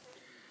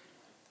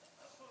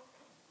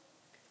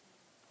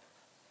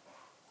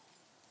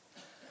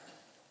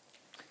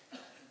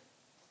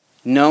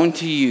 Known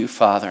to you,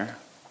 Father,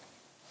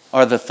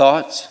 are the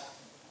thoughts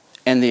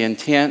and the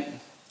intent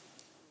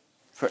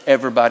for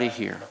everybody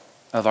here,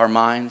 of our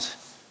minds,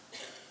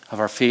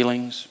 of our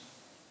feelings,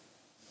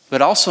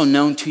 but also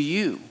known to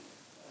you,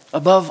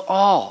 above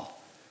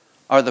all,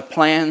 are the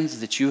plans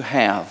that you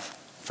have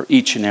for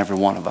each and every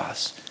one of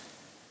us.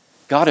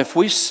 God, if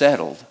we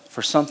settled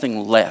for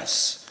something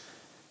less,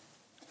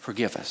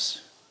 forgive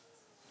us,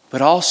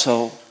 but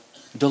also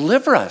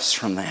deliver us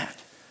from that.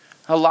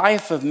 A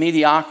life of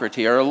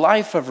mediocrity or a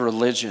life of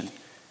religion.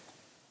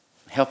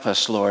 Help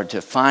us, Lord,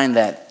 to find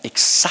that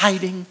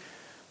exciting,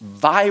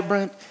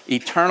 vibrant,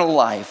 eternal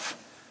life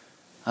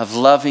of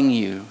loving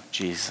you,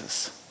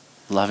 Jesus.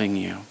 Loving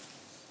you.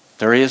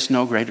 There is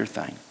no greater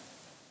thing.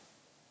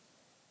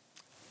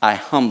 I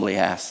humbly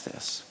ask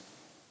this,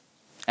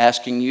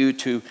 asking you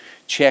to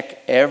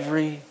check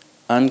every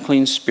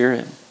unclean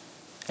spirit,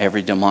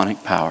 every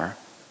demonic power,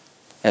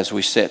 as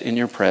we sit in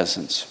your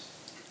presence,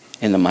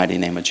 in the mighty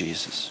name of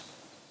Jesus.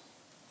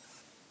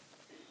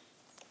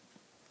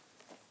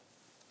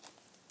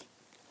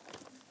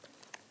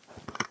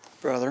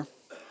 Brother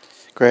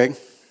Greg,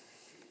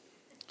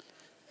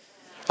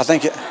 I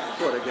think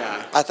What a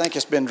guy. I think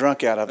it's been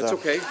drunk out of That's though.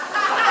 okay.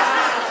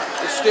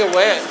 It's still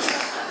wet.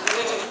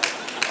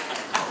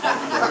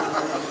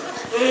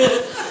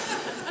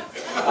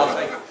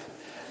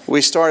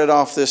 We started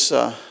off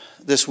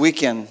this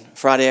weekend,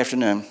 Friday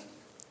afternoon,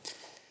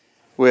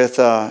 with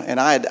and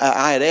I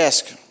had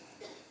asked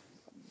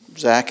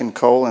Zach and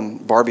Cole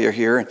and Barbie are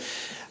here.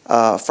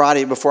 And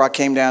Friday before I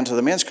came down to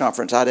the men's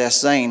conference, I'd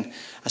asked Zane.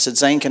 I said,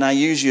 Zane, can I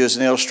use you as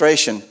an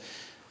illustration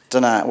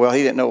tonight? Well,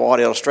 he didn't know what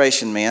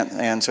illustration meant,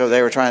 and so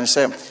they were trying to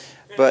say it.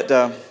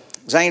 But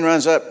Zane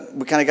runs up.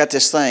 We kind of got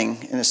this thing,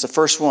 and it's the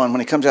first one.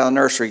 When he comes out of the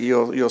nursery,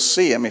 you'll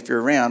see him if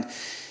you're around.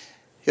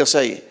 He'll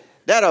say,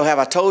 Daddo, have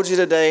I told you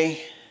today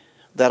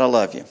that I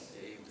love you?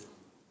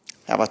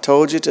 Have I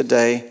told you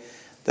today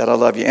that I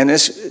love you? And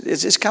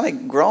it's kind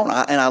of grown,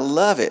 and I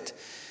love it.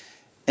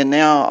 And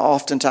now,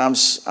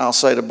 oftentimes, I'll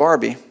say to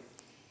Barbie,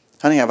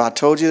 honey, have I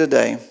told you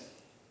today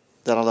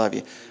that I love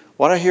you?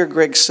 What I hear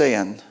Greg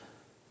saying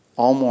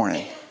all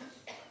morning,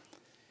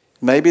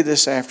 maybe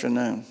this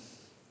afternoon,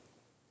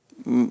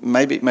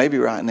 maybe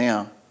right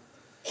now,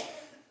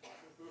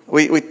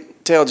 we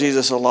tell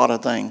Jesus a lot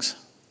of things.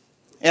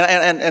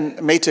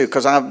 And me too,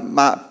 because I'm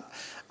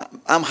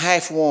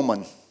half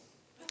woman.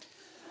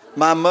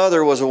 My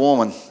mother was a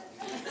woman.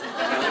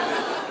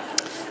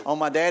 On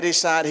my daddy's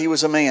side, he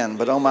was a man,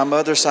 but on my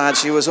mother's side,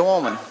 she was a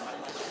woman.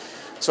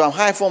 So I'm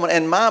half woman.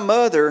 And my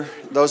mother,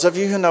 those of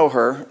you who know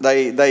her,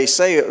 they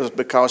say it was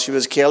because she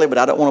was Kelly, but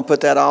I don't want to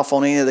put that off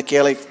on any of the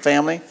Kelly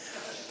family.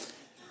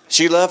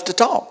 She loved to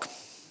talk.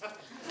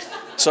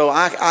 So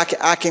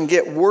I can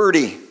get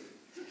wordy.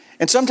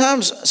 And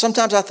sometimes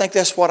I think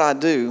that's what I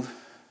do.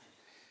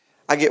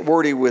 I get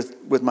wordy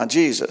with my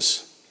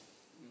Jesus.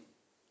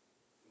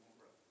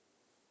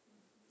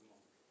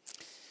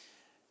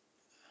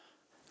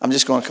 I'm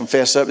just going to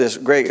confess up this.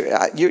 Greg,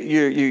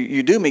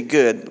 you do me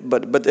good,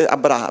 but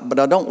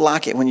I don't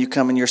like it when you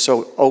come and you're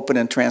so open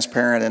and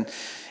transparent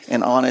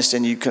and honest,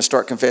 and you can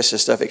start confessing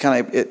stuff.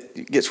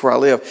 It gets where I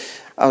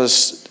live. I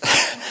was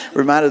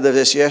reminded of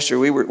this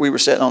yesterday. We were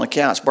sitting on the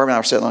couch. Barbara and I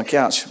were sitting on the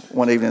couch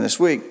one evening this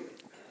week,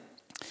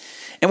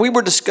 and we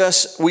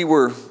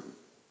were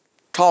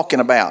talking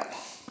about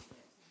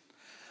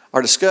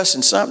or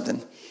discussing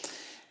something,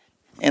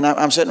 and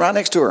I'm sitting right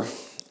next to her,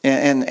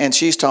 and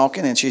she's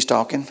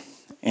talking.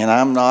 And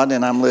I'm nodding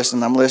and I'm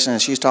listening, and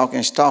she's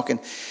talking.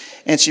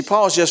 And she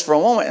paused just for a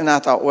moment, and I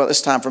thought, well, it's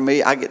time for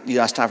me.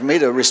 It's time for me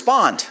to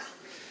respond.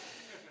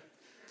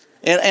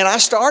 And I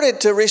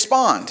started to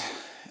respond.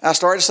 I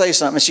started to say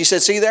something. And she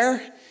said, see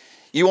there?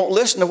 You won't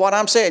listen to what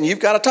I'm saying. You've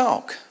got to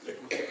talk.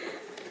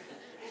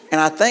 And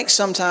I think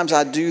sometimes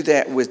I do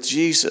that with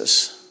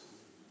Jesus.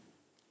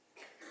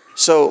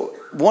 So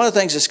one of the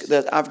things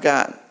that I've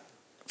got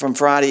from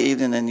Friday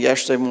evening and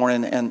yesterday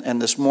morning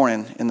and this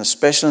morning, in the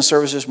special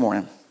service this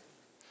morning,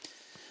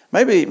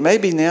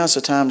 Maybe now's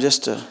the time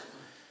just to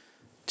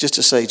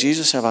say,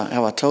 Jesus, have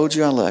I told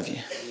you I love you?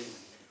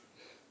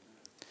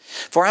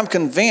 For I'm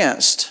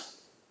convinced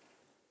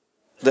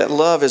that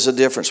love is a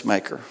difference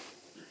maker.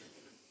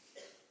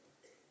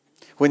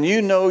 When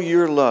you know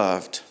you're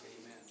loved,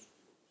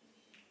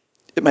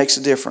 it makes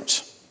a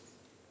difference.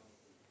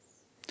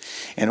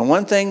 And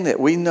one thing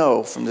that we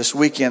know from this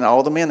weekend,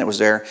 all the men that was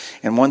there,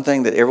 and one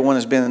thing that everyone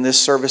has been in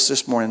this service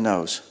this morning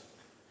knows,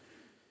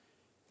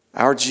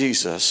 our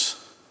Jesus,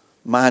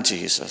 my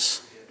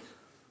Jesus,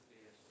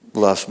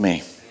 loves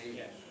me.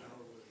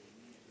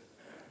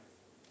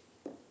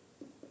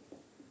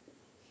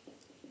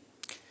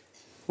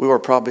 We will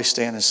probably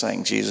stand and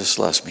sing, Jesus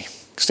loves me.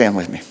 Stand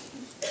with me.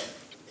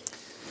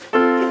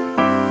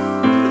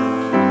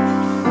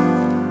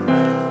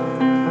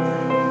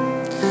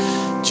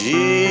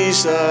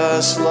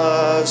 Jesus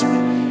loves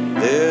me,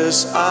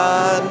 this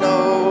I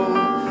know,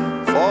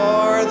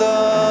 for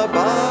the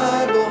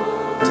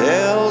Bible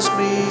tells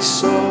me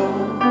so.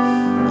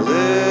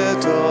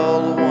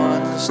 Little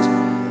ones to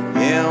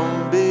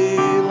Him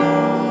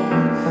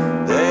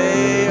belong.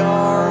 They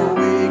are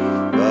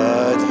weak,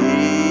 but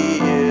He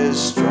is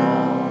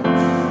strong.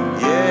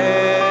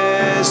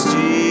 Yes,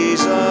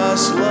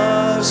 Jesus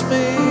loves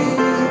me.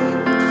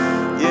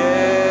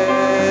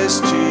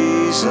 Yes,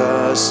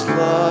 Jesus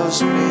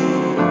loves me.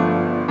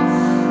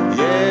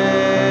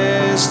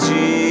 Yes,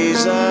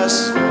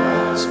 Jesus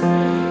loves me.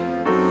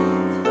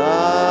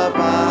 The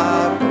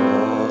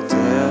Bible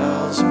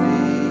tells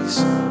me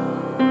so.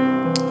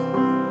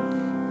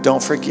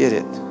 Don't forget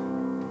it.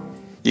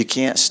 You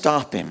can't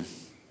stop Him.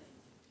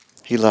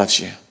 He loves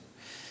you.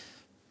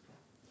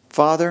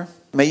 Father,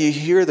 may you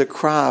hear the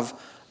cry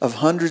of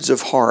hundreds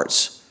of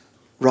hearts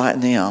right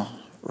now,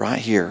 right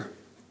here,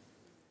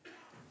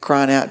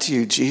 crying out to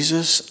you,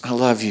 Jesus, I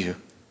love you.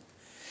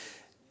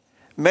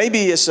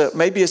 Maybe it's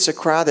a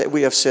cry that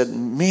we have said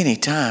many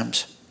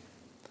times.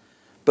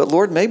 But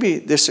Lord, maybe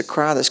this is a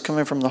cry that's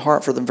coming from the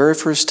heart for the very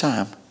first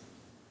time.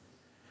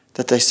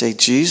 That they say,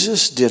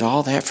 Jesus did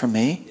all that for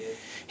me.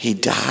 He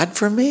died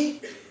for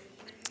me.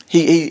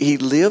 He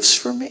lives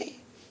for me.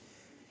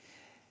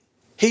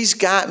 He's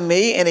got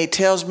me and He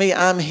tells me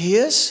I'm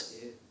His.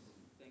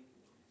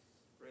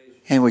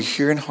 And we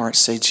hear in hearts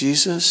say,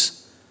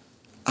 Jesus,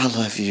 I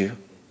love you.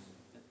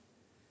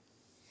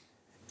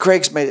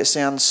 Craig's made it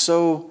sound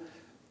so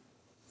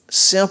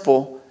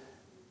simple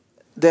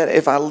that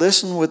if I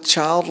listen with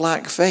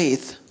childlike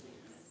faith,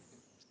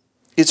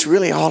 it's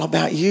really all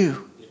about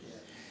you.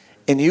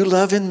 And you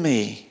loving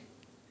me.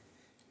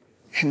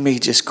 And me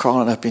just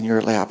crawling up in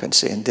your lap and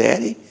saying,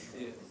 Daddy,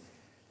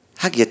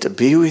 I get to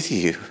be with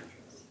you.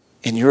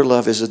 And your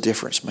love is a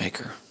difference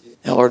maker.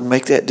 Now, Lord,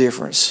 make that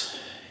difference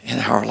in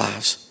our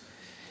lives.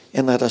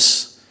 And let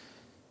us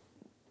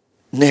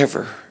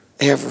never,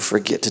 ever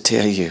forget to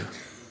tell you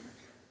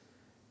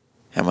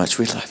how much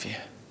we love you.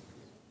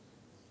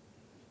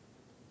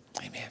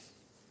 Amen.